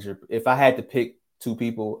 100. If I had to pick 2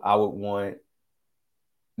 people, I would want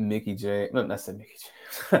Mickie James. No, not say Mickie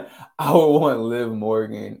James. I would want Liv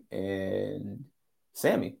Morgan and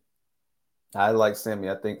Sammy. I like Sammy.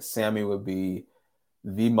 I think Sammy would be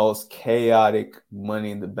the most chaotic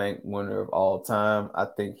Money in the Bank winner of all time. I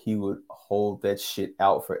think he would hold that shit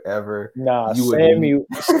out forever. Nah, Sammy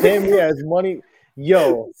has money.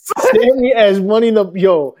 Yo, Sammy as Money in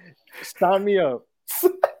the stop me up.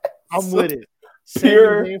 I'm with it.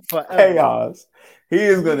 Pure chaos. He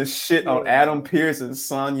is gonna shit on Adam Pearce and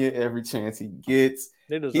Sonya every chance he gets.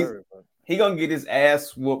 They deserve it, bro. He gonna get his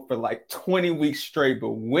ass whooped for like 20 weeks straight.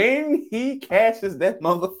 But when he cashes that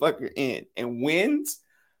motherfucker in and wins,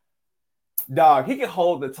 dog, he can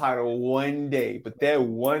hold the title one day, but that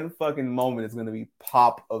one fucking moment is gonna be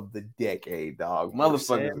pop of the decade, dog.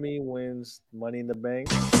 Motherfucker. Sammy wins Money in the Bank.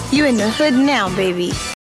 You in the hood now, baby.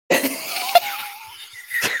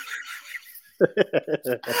 All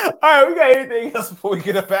right, we got anything else before we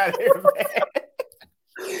get up out of here, man?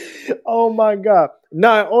 Oh my god!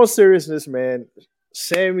 Nah, in all seriousness, man,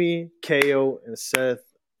 Sammy, KO, and Seth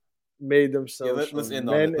made themselves. Let's end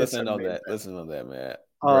on that. Listen on that, man.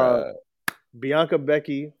 Bianca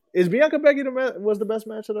Becky. Is Bianca Becky was the best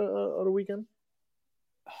match of the weekend?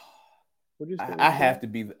 I have to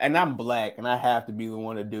be, and I'm black, and I have to be the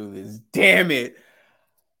one to do this. Damn it!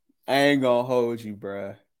 I ain't gonna hold you,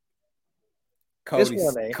 bruh. It's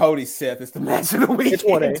 1A. Cody Seth is the match of the weekend. It's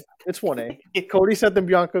 1A. It's 1A. Cody, Seth, and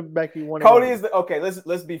Bianca, Becky, 1A. Cody is okay.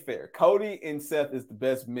 Let's be fair. Cody and Seth is the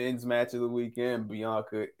best men's match of the weekend.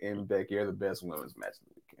 Bianca and Becky are the best women's match of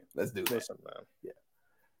the weekend. Let's do that. Yeah.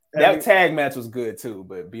 That tag match was good too,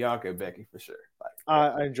 but Bianca and Becky for sure.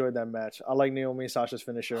 I enjoyed that match. I like Naomi and Sasha's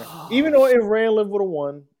finisher. Even though if Rhea Liv would have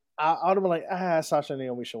won, I would have been like, Sasha and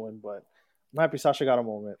Naomi should win, but I'm happy Sasha got a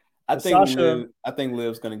moment. I think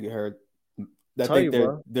Liv's gonna get her. I think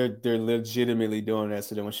they're legitimately doing that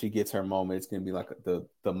so that when she gets her moment, it's gonna be like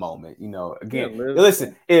the moment. You know, again,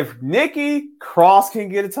 listen, if Nikki Cross can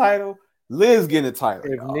get a title, Liv's getting a title.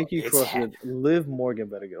 If Nikki Cross, Liv Morgan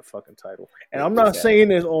better get a fucking title. And I'm not saying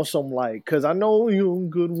this on some like, because I know you're a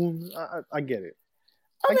good woman. I get it.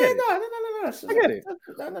 No. I get it.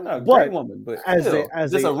 No. Great woman, but as a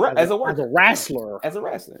wrestler.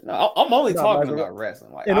 No, I'm only talking about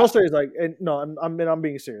wrestling. Like, in all seriousness, like, I'm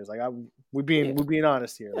being serious. Like, we're being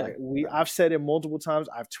honest here. Like, I've said it multiple times.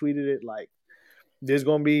 I've tweeted it. Like, there's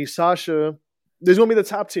gonna be Sasha. There's gonna be the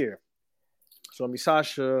top tier. So it'll be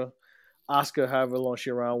Sasha, Asuka, however long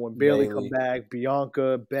she around. When Bayley come back,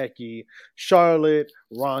 Bianca, Becky, Charlotte,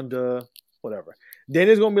 Ronda, whatever. Then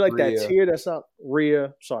it's gonna be like Rhea. That tier that's not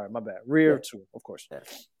Rhea. Sorry, my bad. Rhea too, of course. Yeah.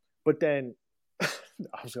 But then I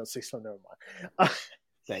was gonna say something. Never mind.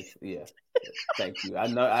 Thank you. Yeah. Thank you. I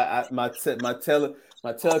know. My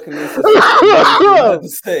telekinesis. To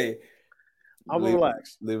say. I'm gonna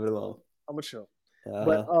relax. Leave it alone. I'm gonna chill.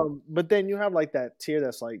 But then you have like that tier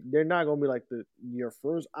that's like they're not gonna be like your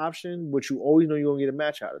first option, but you always know you're gonna get a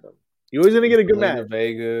match out of them. You're always gonna get a good match.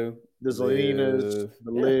 Vega, the Zelinas,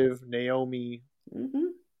 the Liv, Naomi. Mm-hmm.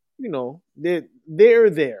 You know, they're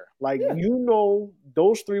there. Like, you know,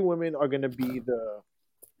 those three women are going to be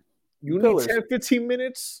you need 10, 15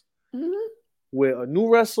 minutes with a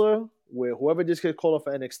new wrestler, with whoever just gets called up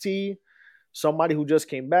for NXT, somebody who just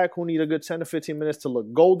came back who need a good 10 to 15 minutes to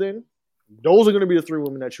look golden. Those are going to be the three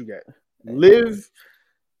women that you get. Liv,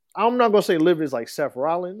 I'm not going to say Liv is like Seth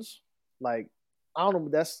Rollins. Like, I don't know,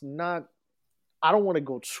 but that's not, I don't want to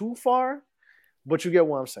go too far, but you get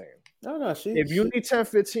what I'm saying. No, if you need 10,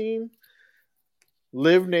 15,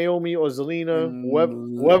 Liv, Naomi, or Zelina,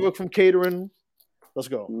 whoever from catering, let's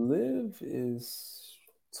go. Liv is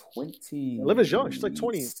 20. Liv is young. She's like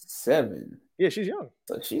 27. Yeah, she's young.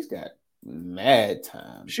 So she's got mad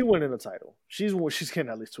time. She winning a title. She's getting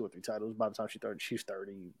at least 2 or 3 titles by the time she's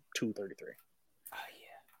 32, 33. Oh,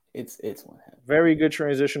 yeah. It's one half. Very good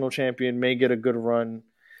transitional champion. May get a good run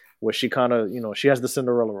where she kind of, she has the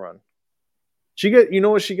Cinderella run.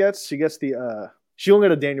 What she gets? She gets she won't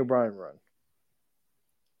get a Daniel Bryan run.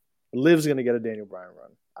 Liv's gonna get a Daniel Bryan run,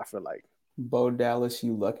 I feel like. Bo Dallas,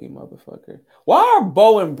 you lucky motherfucker. Why are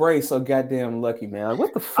Bo and Bray so goddamn lucky, man? Like,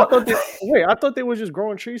 what the fuck? I thought they were just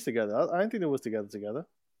growing trees together. I didn't think they was together.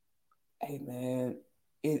 Hey, man,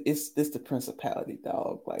 it's the principality,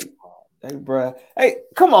 dog. Like, hey, bro. Hey,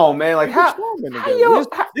 come on, man. Like, how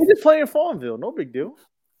they just playing Farmville. No big deal.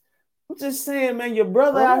 I'm just saying, man, your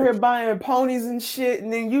brother out here buying ponies and shit,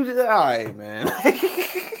 and then you just, all right, man.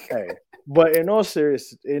 Hey, but in all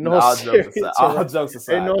seriousness, all jokes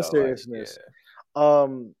aside, in all seriousness,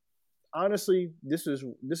 honestly, this is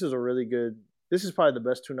a really good. This is probably the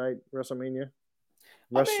best 2-night WrestleMania.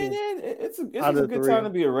 I mean, it's a good time to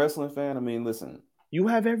be a wrestling fan. I mean, listen, you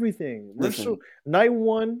have everything. Night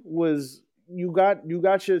 1 was you got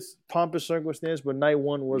your pomp and circumstance, but night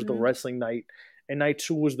 1 was the wrestling night. And night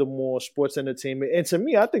 2 was the more sports entertainment. And to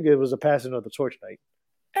me, I think it was a passing of the torch night.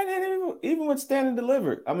 And then even with Stand and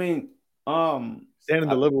Deliver, I mean, Stand and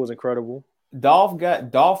Deliver was incredible. Dolph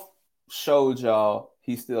showed y'all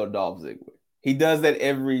he's still Dolph Ziggler. He does that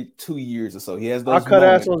every 2 years or so. He has those. I cut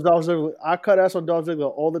ass on Dolph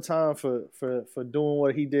Ziggler all the time for doing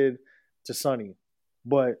what he did to Sonny.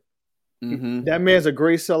 But that man's a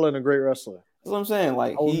great seller and a great wrestler. That's what I'm saying.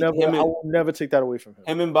 Like, I will never take that away from him.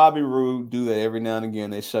 Him and Bobby Roode do that every now and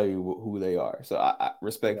again. They show you who they are. So I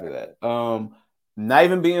respect for that. Not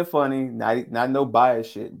even being funny, not no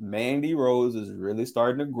bias shit. Mandy Rose is really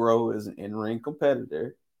starting to grow as an in-ring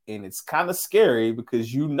competitor. And it's kind of scary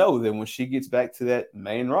because you know that when she gets back to that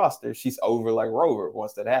main roster, she's over like Rover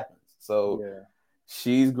once that happens. So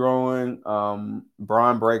she's growing.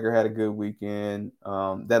 Braun Breaker had a good weekend.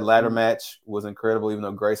 That ladder match was incredible, even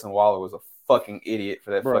though Grayson Waller was a fucking idiot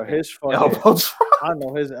for that elbow drop. I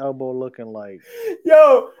know his elbow looking like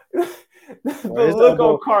the look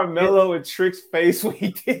on Carmelo and Trick's face when he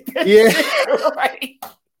did that. Yeah, shit, right.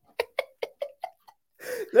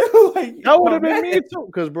 They were like, That would have been man. me too,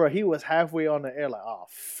 because bro, he was halfway on the air, like, oh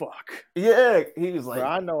fuck. Yeah, he was like,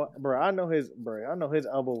 I know his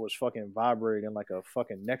elbow was fucking vibrating like a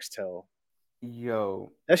fucking Nextel.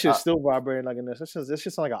 yo, That shit's still vibrating like a this. That's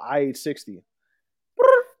just like an IH60.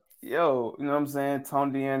 yo, you know what I'm saying?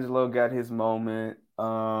 Tony D'Angelo got his moment.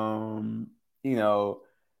 You know,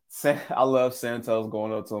 I love Santos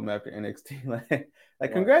going up to him after NXT.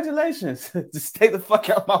 Like congratulations. Just stay the fuck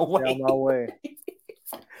out my way. Get out my way.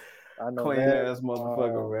 I know Clean that. ass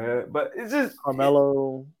motherfucker, man. But it's just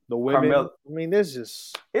Carmelo, the women. I mean, there's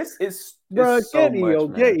just it's bro, so get much, EO,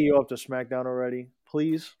 man. get EO up to SmackDown already,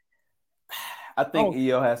 please. I think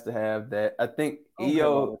EO has to have that. I think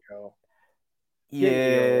EO.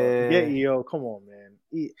 Yeah, get EO. Come on, man.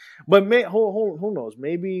 But man, who knows?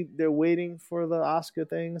 Maybe they're waiting for the Oscar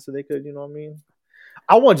thing so they could, you know what I mean?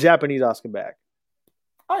 I want Japanese Oscar back.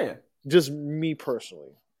 Oh yeah, just me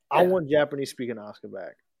personally. Yeah. I want Japanese speaking Oscar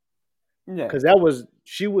back. Yeah, because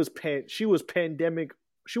she was pandemic.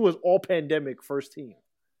 She was all pandemic first team.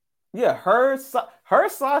 Yeah, her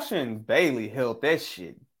Sasha and Bailey held that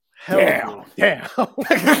shit. Damn. They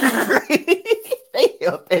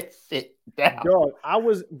held that shit down. Dog, I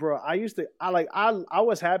was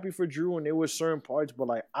happy for Drew, and there was certain parts, but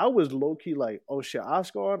like I was low key like, oh shit,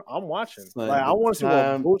 Oscar, I'm watching. Son, like I want to see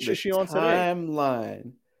what bullshit she on today.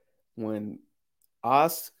 Timeline when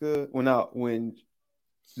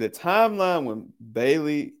the timeline when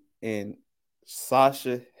Bailey and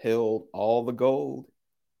Sasha held all the gold,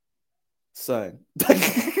 son.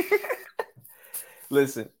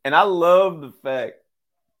 Listen, and I love the fact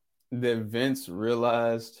that Vince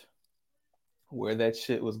realized where that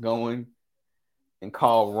shit was going and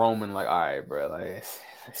called Roman like, all right, bro, like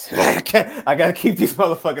I gotta keep these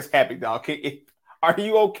motherfuckers happy, dog. Are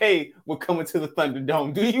you okay with coming to the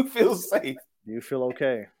Thunderdome? Do you feel safe? Do you feel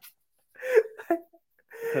okay?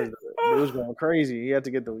 Because it was going crazy. He had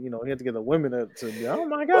to get the women to be, oh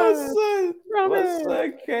my god. My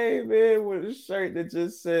son came in with a shirt that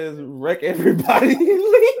just says wreck everybody and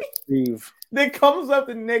leave. Steve. Then comes up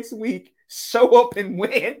the next week, show up and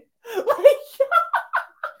win.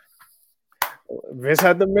 Vince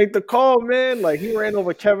had to make the call, man. Like he ran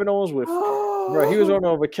over Kevin Owens with bro, he was running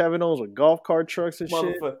over Kevin Owens with golf cart trucks and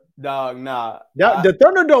shit. Dog, nah. The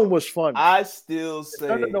Thunderdome was fun. I still say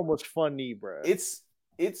the Thunderdome was funny, bro. It's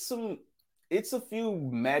a few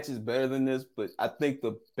matches better than this, but I think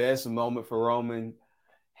the best moment for Roman,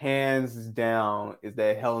 hands down, is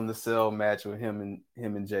that Hell in the Cell match with him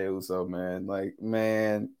and Jey Uso, man. Like,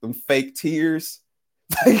 man, them fake tears.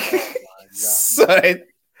 Son,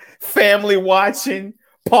 family watching,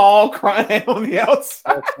 Paul crying on the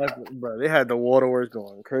outside. Bro, they had the waterworks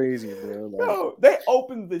going crazy, bro. Like, yo, they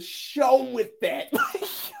opened the show with that.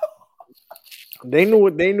 They knew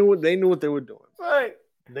what they were doing. Right.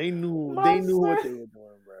 They knew what they were doing,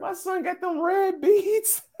 bro. My son got them red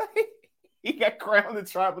beads. He got crowned the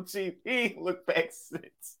tribal chief. He ain't looked back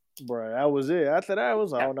since. Bro, that was it. After that, it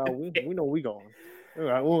was oh no, we know we going. We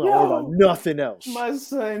don't worry about nothing else. My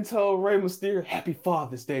son told Rey Mysterio, "Happy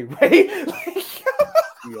Father's Day, Rey."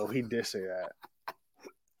 Yo, he did say that.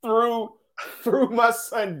 Through my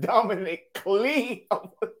son Dominic clean.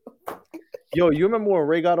 Yo, you remember when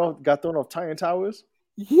Rey got thrown off Titan Towers?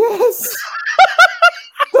 Yes.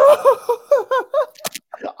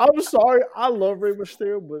 I'm sorry, I love Rey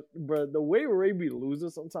Mysterio, but the way Rey be losing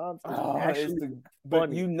sometimes is actually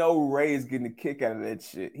but you know Rey is getting a kick out of that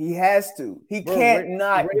shit. He has to. He can't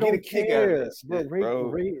not get a kick out of that shit, bro.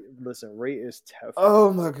 Ray is tough.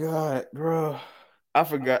 Oh my god, bro. I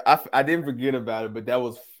forgot. I didn't forget about it, but that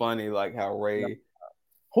was funny. Like how Rey.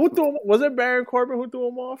 Who threw him? Was it Baron Corbin who threw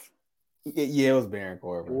him off? Yeah, it was Baron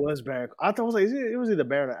Corbin. It was Baron. I thought it was either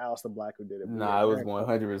Baron or Aleister Black who did it. Nah, it was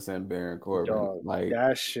 100% Baron Corbin. Dog, like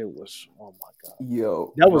that shit was. Oh my god.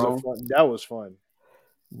 Yo, that was fun.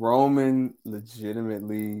 Roman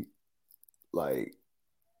legitimately, like,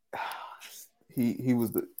 he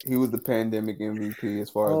was the pandemic MVP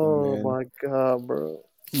as far as the men. Oh my god, bro.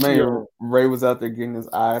 Man, Rey was out there getting his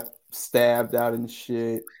eye stabbed out and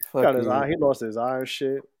shit. Got his eye. He lost his eye and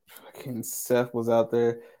shit. Fucking Seth was out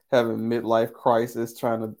there having midlife crisis,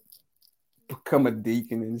 trying to become a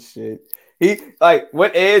deacon and shit. He like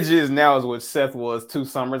what Edge is now is what Seth was 2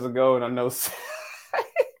 summers ago, and I know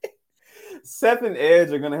Seth and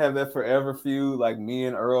Edge are gonna have that forever feud. Like me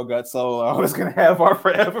and Earl got so I was gonna have our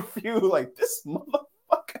forever feud. Like this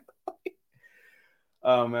motherfucker.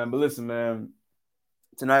 Oh man, but listen, man.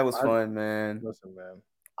 Tonight was fun, man. Listen, man.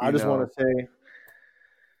 I just want to say,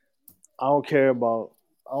 I don't care about.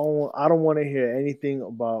 I don't want to hear anything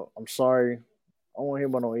about. I'm sorry. I don't want to hear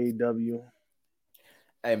about no AEW.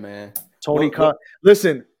 Hey, man. Tony Khan.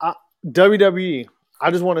 Listen, WWE.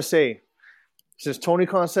 I just want to say, since Tony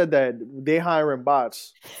Khan said that they hiring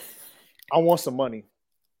bots, I want some money.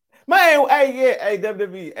 Man, hey,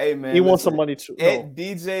 WWE, hey, man. He wants some money too. At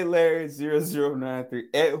DJ Larry 0093,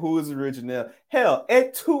 at Who's Original, hell,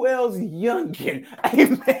 at 2L's Youngin. Hey,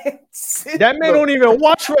 man. That man don't even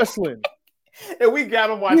watch wrestling. And we got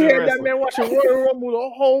him watching wrestling. That man watching Royal Rumble the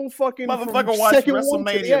whole fucking motherfucker watching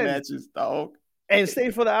WrestleMania matches, dog. And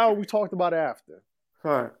stayed for the hour we talked about it after.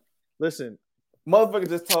 Huh. Listen. Motherfucker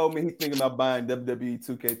just told me he's thinking about buying WWE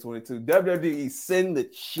 2K22. WWE, send the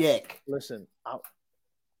check. Listen,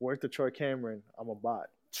 where's the Troy Cameron? I'm a bot.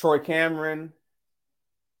 Troy Cameron,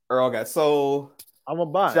 Earl got soul. I'm a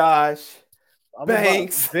bot. Josh, I'm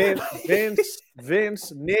Banks,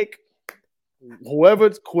 Vince, Nick,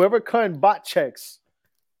 whoever cutting bot checks.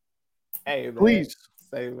 Hey, man, please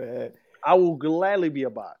say, man, I will gladly be a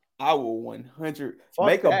bot. I will 100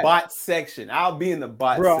 make a bot section. I'll be in the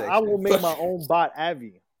bot section. I will make my own bot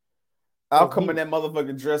Avi. I'll come in that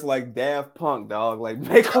motherfucker dressed like Daft Punk, dog. Like,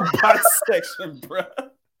 make a bot section, bro.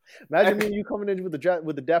 Imagine me and you coming in with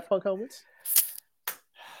the Daft Punk helmets.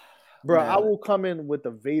 Bro, man. I will come in with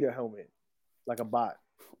the Vader helmet like a bot.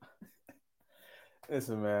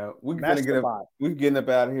 Listen, man, we're getting up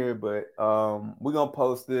out of here, but we're gonna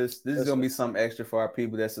post this. This is gonna be something extra for our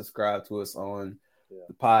people that subscribe to us on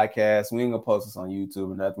the podcast. We ain't gonna post this on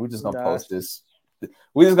YouTube or nothing. We're just gonna post this.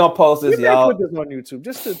 We're just gonna post this, y'all. Put this on YouTube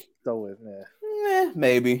just to throw it, man.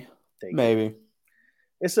 Maybe.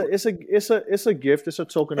 It's a gift. It's a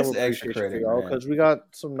token of appreciation for y'all because we got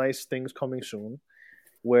some nice things coming soon,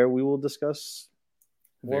 where we will discuss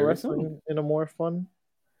more wrestling in a more fun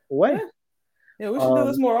way. Yeah, we should do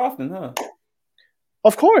this more often, huh?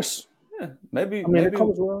 Of course. Yeah, maybe. It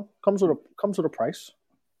comes with a price.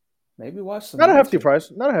 Maybe watch some. Not a hefty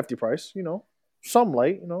price. You know, some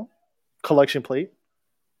light. You know, collection plate.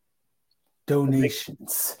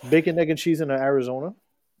 Donations. Bacon, egg, and cheese in Arizona.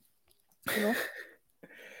 You know.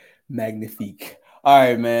 Magnifique. All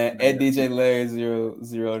right, man. At DJ Larry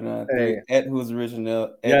 0093. At Who's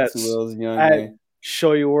Original. At 2L's Young. At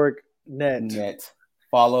Show Your Work Net.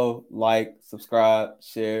 Follow, like, subscribe,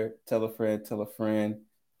 share, tell a friend,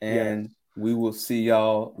 and we will see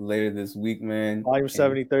y'all later this week, man. Volume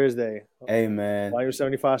 70 Thursday. Hey, man. Volume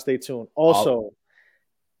 75. Stay tuned. Also,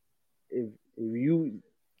 if you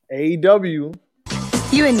AEW,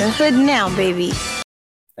 you in the hood now, baby.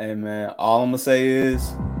 Hey, man. All I'm gonna say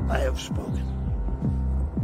is, I have spoken.